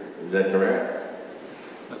Jersey. Is that correct?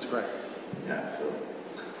 That's correct. Yeah,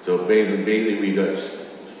 so basically we got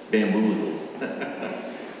bamboozled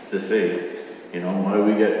to say, you know, why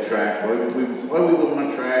we get trash, why we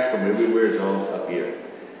want trash from everywhere else up here.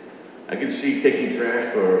 I can see taking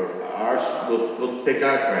trash for ours, we'll take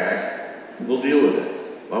our trash, we'll deal with it.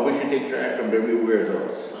 Why we should take trash from everywhere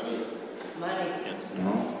else? Money. You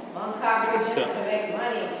know? Carberry to make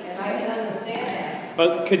money, and I can understand that.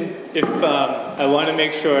 Well, I want to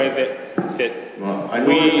make sure that Well,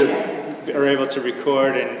 we are able to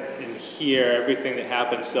record and hear everything that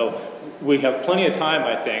happens. So we have plenty of time,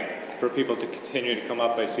 I think, for people to continue to come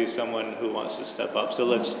up. I see someone who wants to step up. So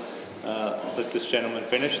let's let this gentleman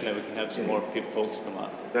finish, and then we can have some more folks come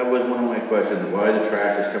up. That was one of my questions, why the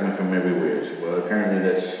trash is coming from everywhere. Well, apparently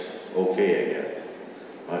that's okay, I guess.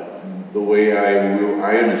 The way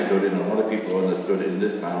I understood it, and a lot of people understood it in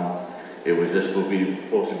this town, it was just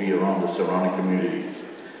supposed to be around the surrounding communities.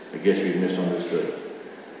 I guess we misunderstood.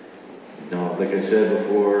 You know, like I said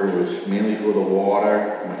before, it was mainly for the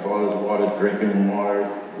water, my father's water, drinking water,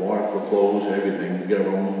 water for clothes, everything. We get our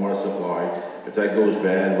own water supply. If that goes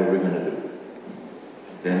bad, what are we going to do?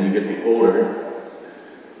 Then you get the odor.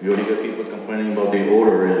 You already got people complaining about the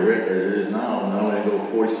odor as it is now. Now they go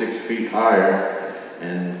 46 feet higher,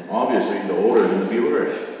 and obviously the odor is going to be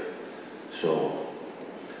worse. So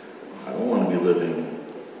I don't want to be living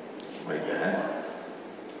like that.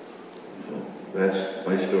 So that's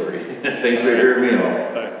my story. Thanks for hearing me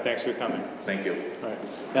out. All right, thanks for coming. Thank you. All right.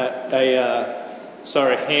 I saw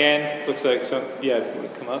a hand. Looks like some. Yeah, if you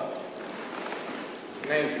would come up.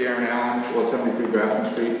 My name is Darren Allen, 473 Grafton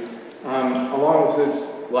Street. Along with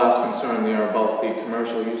this last concern there about the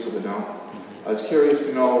commercial use of the dump, I was curious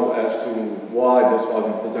to know as to why this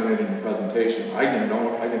wasn't presented in the presentation. I didn't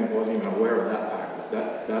know, wasn't even aware of that part.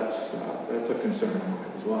 That's a concern of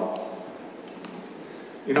mine as well.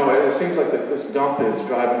 You know, it seems like this dump is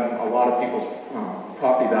driving a lot of people's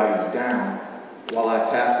property values down while our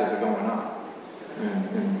taxes are going up.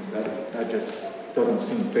 And that just doesn't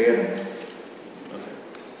seem fair to me.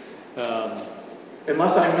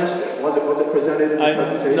 Unless I missed it. Was it presented in the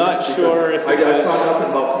presentation? I'm not sure if I saw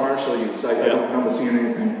nothing about commercial use. I don't remember seeing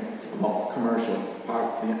anything about commercial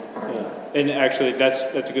part of that. And actually, that's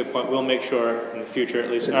a good point. We'll make sure in the future, at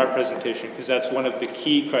least in our presentation, because that's one of the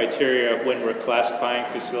key criteria when we're classifying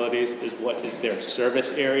facilities is what is their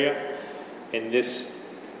service area. And this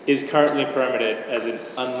is currently permitted as an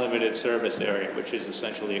unlimited service area, which is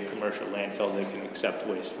essentially a commercial landfill. They can accept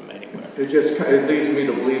waste from anywhere. It leads me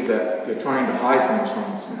to believe that you're trying to hide things from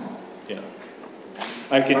us now. Yeah.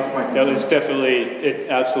 That is definitely,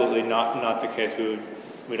 absolutely not the case.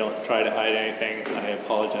 We we don't try to hide anything. I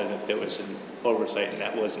apologize if there was an oversight and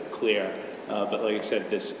that wasn't clear. But like I said,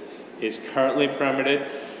 this is currently permitted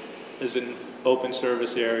as an open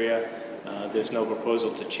service area. There's no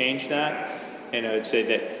proposal to change that. And I would say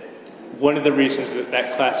that one of the reasons that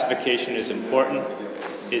that classification is important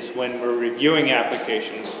is when we're reviewing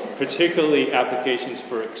applications, particularly applications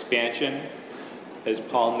for expansion. As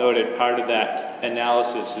Paul noted, part of that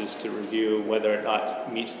analysis is to review whether or not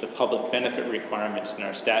it meets the public benefit requirements in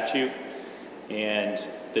our statute. And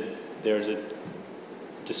there's a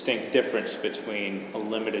distinct difference between a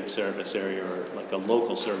limited service area or like a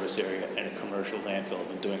local service area and a commercial landfill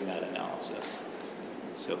when doing that analysis.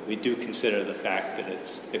 So we do consider the fact that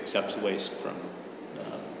it accepts waste from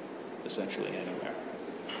essentially anywhere.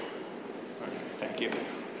 All right, thank you.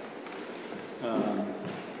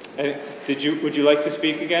 Would you like to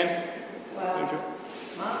speak again? Well,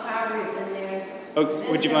 Mount Carberry is in there.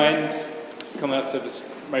 Oh, would you mind coming up to this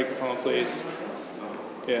microphone, please?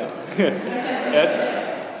 Yeah.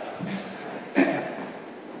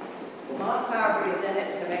 Mount Carberry is in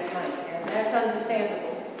it to make money, and that's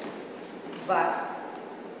understandable. But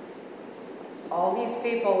all these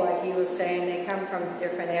people, like he was saying, they come from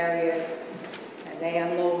different areas, and they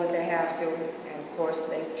unload what they have to. Of course,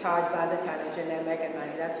 they charge by the tonnage and they're making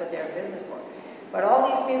money. That's what they're in business for. But all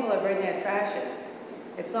these people are bringing their trash in.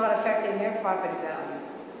 It's not affecting their property value.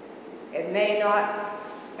 It may not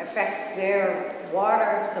affect their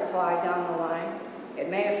water supply down the line. It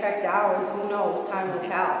may affect ours. Who knows? Time will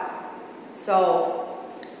tell. So,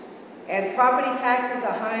 and property taxes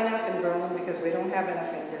are high enough in Berlin because we don't have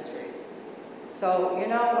enough industry. So, you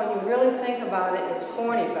know, when you really think about it, it's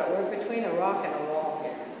corny, but we're between a rock and a wall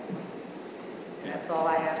here. That's all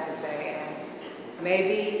I have to say. And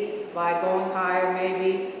maybe by going higher,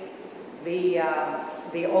 maybe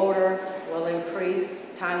the odor will increase.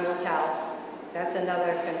 Time will tell. That's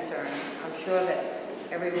another concern. I'm sure that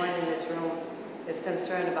everyone in this room is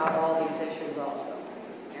concerned about all these issues also.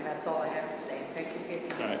 And that's all I have to say. Thank you for your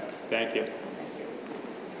time. All right. Thank you. Thank you.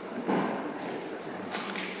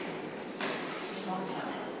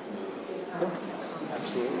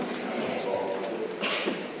 Absolutely.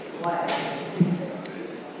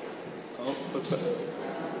 Oh, looks like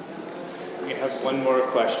we have one more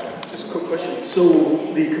question. Just a quick question.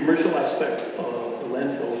 So the commercial aspect of the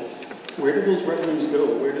landfill, where do those revenues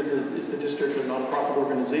go? Is the district a nonprofit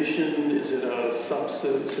organization? Is it a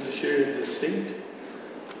subsidiary of the state?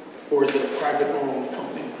 Or is it a private-owned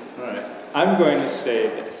company? All right. I'm going to say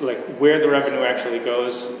that, like, where the revenue actually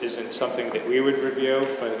goes isn't something that we would review,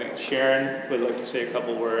 but I think Sharon would like to say a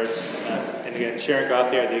couple words. And again, Sharon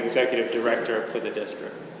Gauthier, the executive director for the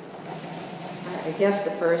district. I guess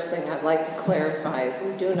the first thing I'd like to clarify is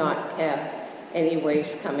we do not have any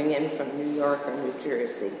waste coming in from New York or New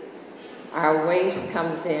Jersey. Our waste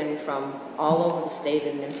comes in from all over the state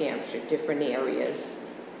of New Hampshire, different areas,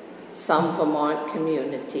 some Vermont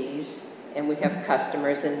communities, and we have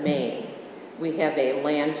customers in Maine. We have a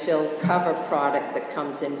landfill cover product that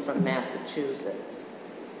comes in from Massachusetts.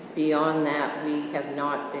 Beyond that, we have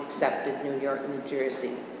not accepted New York, New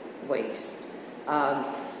Jersey waste.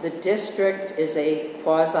 The district is a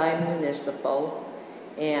quasi-municipal,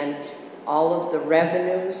 and all of the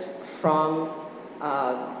revenues from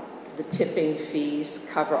the tipping fees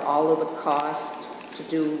cover all of the cost to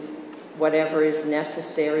do whatever is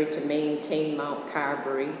necessary to maintain Mount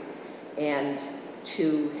Carberry and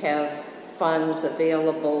to have funds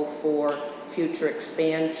available for future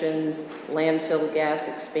expansions, landfill gas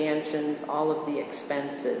expansions, all of the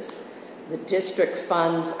expenses. The district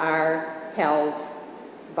funds are held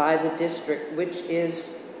by the district, which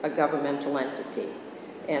is a governmental entity.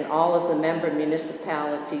 And all of the member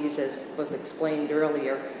municipalities, as was explained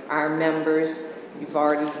earlier, are members. You've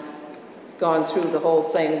already gone through the whole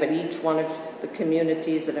thing, but each one of the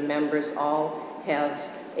communities that are members all have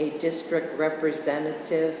a district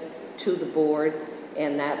representative to the board,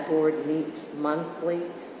 and that board meets monthly.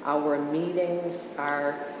 Our meetings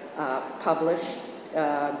are published.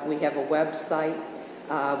 We have a website.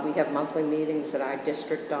 We have monthly meetings at our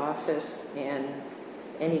district office, and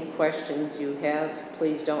any questions you have,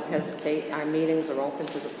 please don't hesitate. Our meetings are open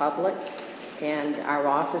to the public, and our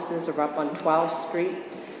offices are up on 12th Street.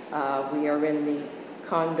 We are in the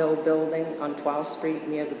condo building on 12th Street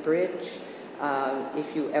near the bridge.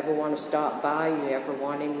 If you ever want to stop by, you ever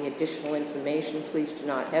want any additional information, please do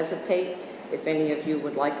not hesitate. If any of you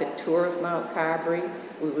would like a tour of Mount Carberry,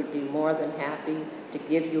 we would be more than happy to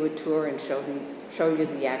give you a tour and show you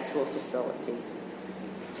the actual facility.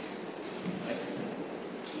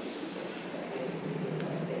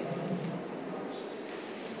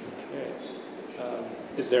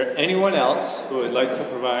 Is there anyone else who would like to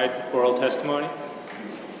provide oral testimony?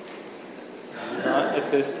 Not at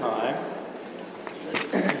this time.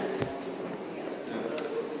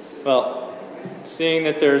 Well, seeing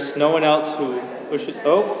that there's no one else who wishes,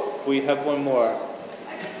 oh, we have one more.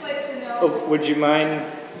 I'd just like to know. Oh, would you mind,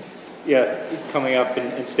 coming up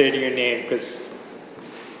and stating your name? Because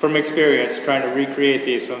from experience, trying to recreate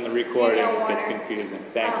these from the recording gets confusing.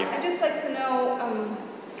 Thank you. I'd just like to know,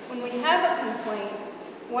 when we have a complaint,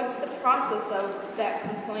 what's the process of that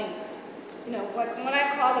complaint? You know, like when I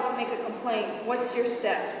call to make a complaint, what's your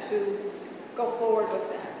step to go forward with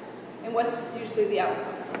that? And what's usually the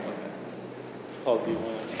outcome? Paul, do you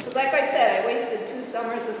want to? Because like I said, I wasted 2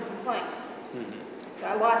 summers of complaints. So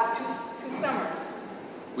I lost two summers.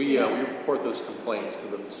 We report those complaints to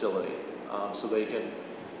the facility, so they can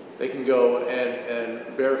go and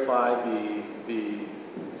verify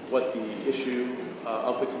what the issue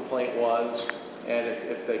of the complaint was, and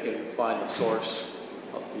if they can find the source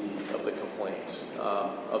of the complaint,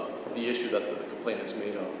 of the issue that the complaint is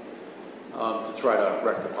made of, to try to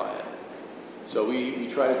rectify it. So we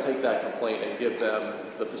try to take that complaint and give them,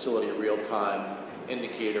 the facility, a real-time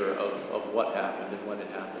indicator of what happened and when it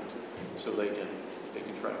happened, so they can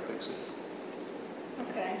try to fix it.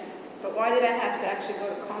 Okay, but why did I have to actually go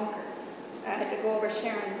to Concord? I had to go over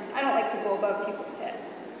Sharon's. I don't like to go above people's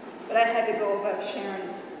heads, but I had to go above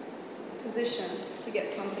Sharon's position to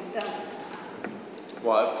get something done.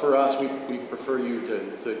 Well, for us, we prefer you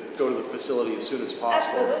to go to the facility as soon as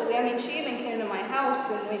possible. Absolutely. I mean, she even came to my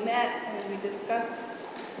house and we met and we discussed,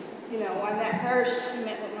 you know, I met her, she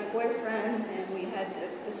met with my boyfriend, and we had the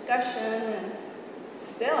discussion, and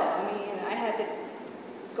still, I mean, I had to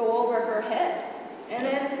go over her head. And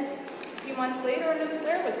then a few months later, a new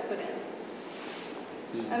flare was put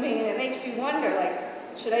in. I mean, it makes you wonder, like,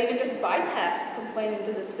 should I even just bypass complaining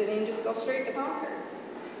to the city and just go straight to Concord,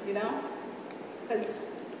 you know? Because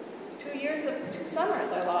 2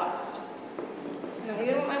 summers I lost. You know,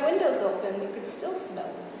 even with my windows open, you could still smell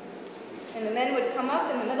it. And the men would come up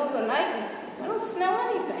in the middle of the night and, I don't smell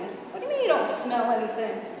anything. What do you mean you don't smell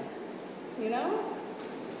anything? You know?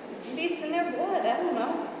 Maybe it's in their blood, I don't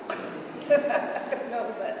know. I don't know,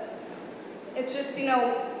 but it's just, you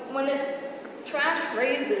know, when this trash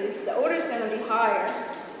raises, the odor's going to be higher.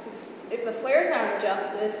 If the flares aren't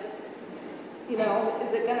adjusted, you know,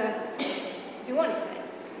 is it going to do anything?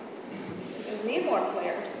 We're going to need more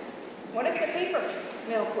flares. What if the paper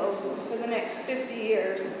mill closes for the next 50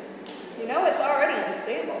 years? You know, it's already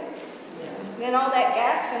unstable. Then all that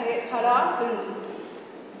gas is going to get cut off and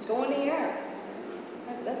go in the air.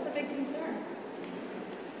 That's a big concern.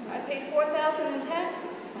 I pay $4,000 in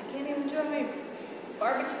taxes. I can't even enjoy my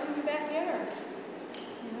barbecue in my backyard.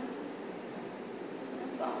 You know?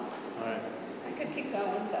 That's all. All right. I could keep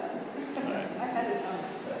going, but all right. I had it on.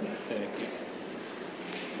 Thank you.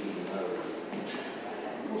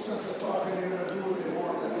 No sense of talking, you're going to do what they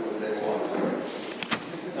want, and do what they want.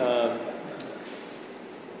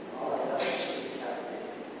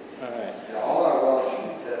 All right. Yeah, all our wells should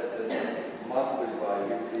be tested monthly by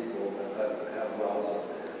you people that have wells up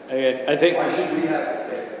there. I think, why should we have to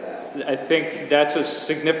pay for that? I think that's a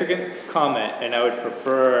significant comment, and I would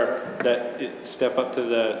prefer that it step up to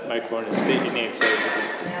the microphone and state your name, so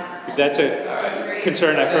because that's a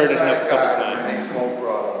concern I've heard it a couple times. My name's Mo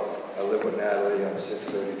Brother. I live with Natalie on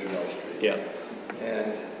 630 Juneau Street. Yeah.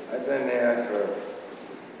 And I've been there for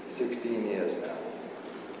 16 years now.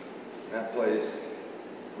 That place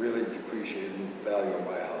really depreciated in value of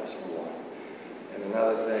my house, for one. And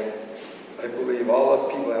another thing, I believe all us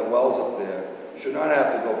people that have wells up there should not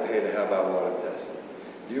have to go pay to have our water tested.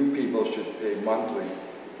 You people should pay monthly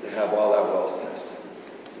to have all our wells tested.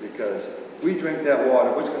 Because if we drink that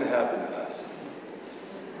water, what's going to happen to us?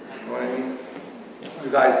 You know what I mean? You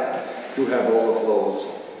guys do have overflows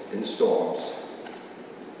in storms.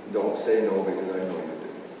 Don't say no, because I know you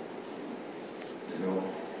do. You know?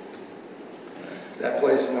 That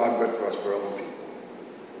place is not good for us Berlin people.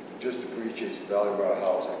 It just depreciates the value of our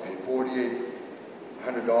house. I pay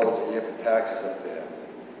 $4,800 a year for taxes up there,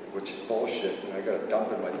 which is bullshit, and I got a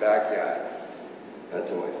dump in my backyard. That's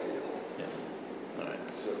how I feel. Yeah. All right.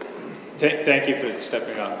 So, thank you for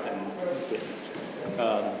stepping up and stating.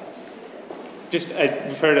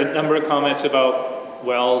 I've heard a number of comments about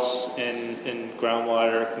wells and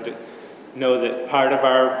groundwater. Know that part of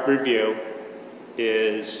our review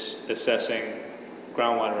is assessing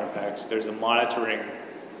groundwater impacts. There's a monitoring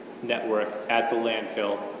network at the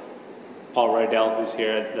landfill. Paul Rydell, who's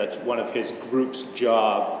here, that's one of his group's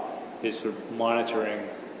job is for monitoring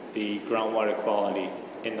the groundwater quality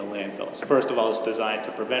in the landfills. First of all, it's designed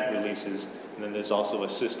to prevent releases, and then there's also a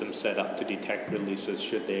system set up to detect releases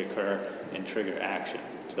should they occur and trigger action.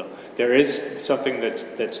 So there is something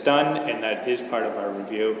that's done, and that is part of our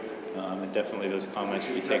review, and definitely those comments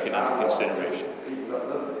will be taken into consideration.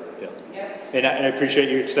 Yeah. And I appreciate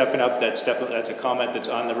you stepping up. That's a comment that's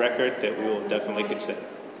on the record that we will definitely consider.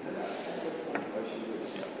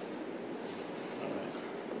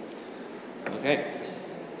 Okay.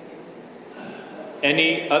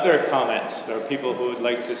 Any other comments or people who would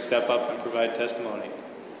like to step up and provide testimony?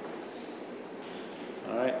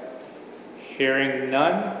 All right. Hearing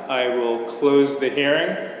none, I will close the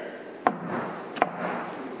hearing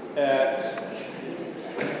at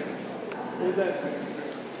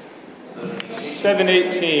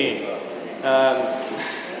 7:18.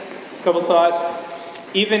 Couple thoughts.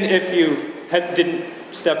 Even if you didn't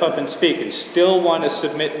step up and speak and still want to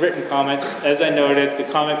submit written comments, as I noted, the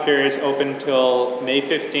comment period is open until May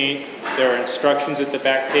 15th. There are instructions at the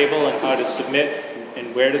back table on how to submit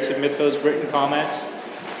and where to submit those written comments.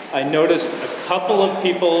 I noticed a couple of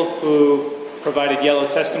people who provided yellow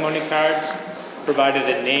testimony cards, provided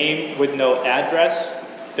a name with no address.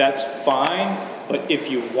 That's fine, but if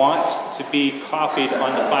you want to be copied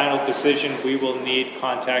on the final decision, we will need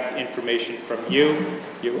contact information from you.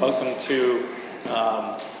 You're welcome to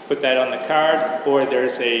put that on the card, or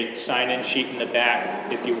there's a sign-in sheet in the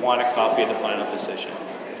back if you want a copy of the final decision.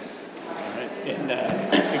 All right. And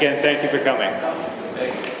again, thank you for coming.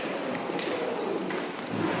 Thank you.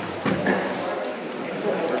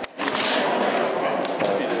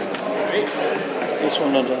 I just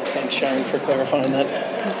wanted to thank Sharon for clarifying that.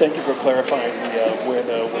 Thank you for clarifying where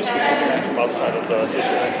the waste was coming in from outside of the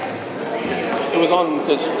district. It was on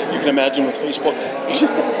this, you can imagine with Facebook,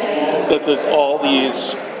 that there's all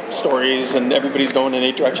these stories and everybody's going in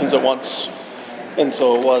 8 directions at once. And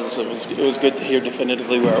so it was good to hear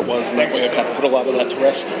definitively where it was, and that way I kind of put a lot of that to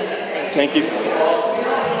rest. Thank you.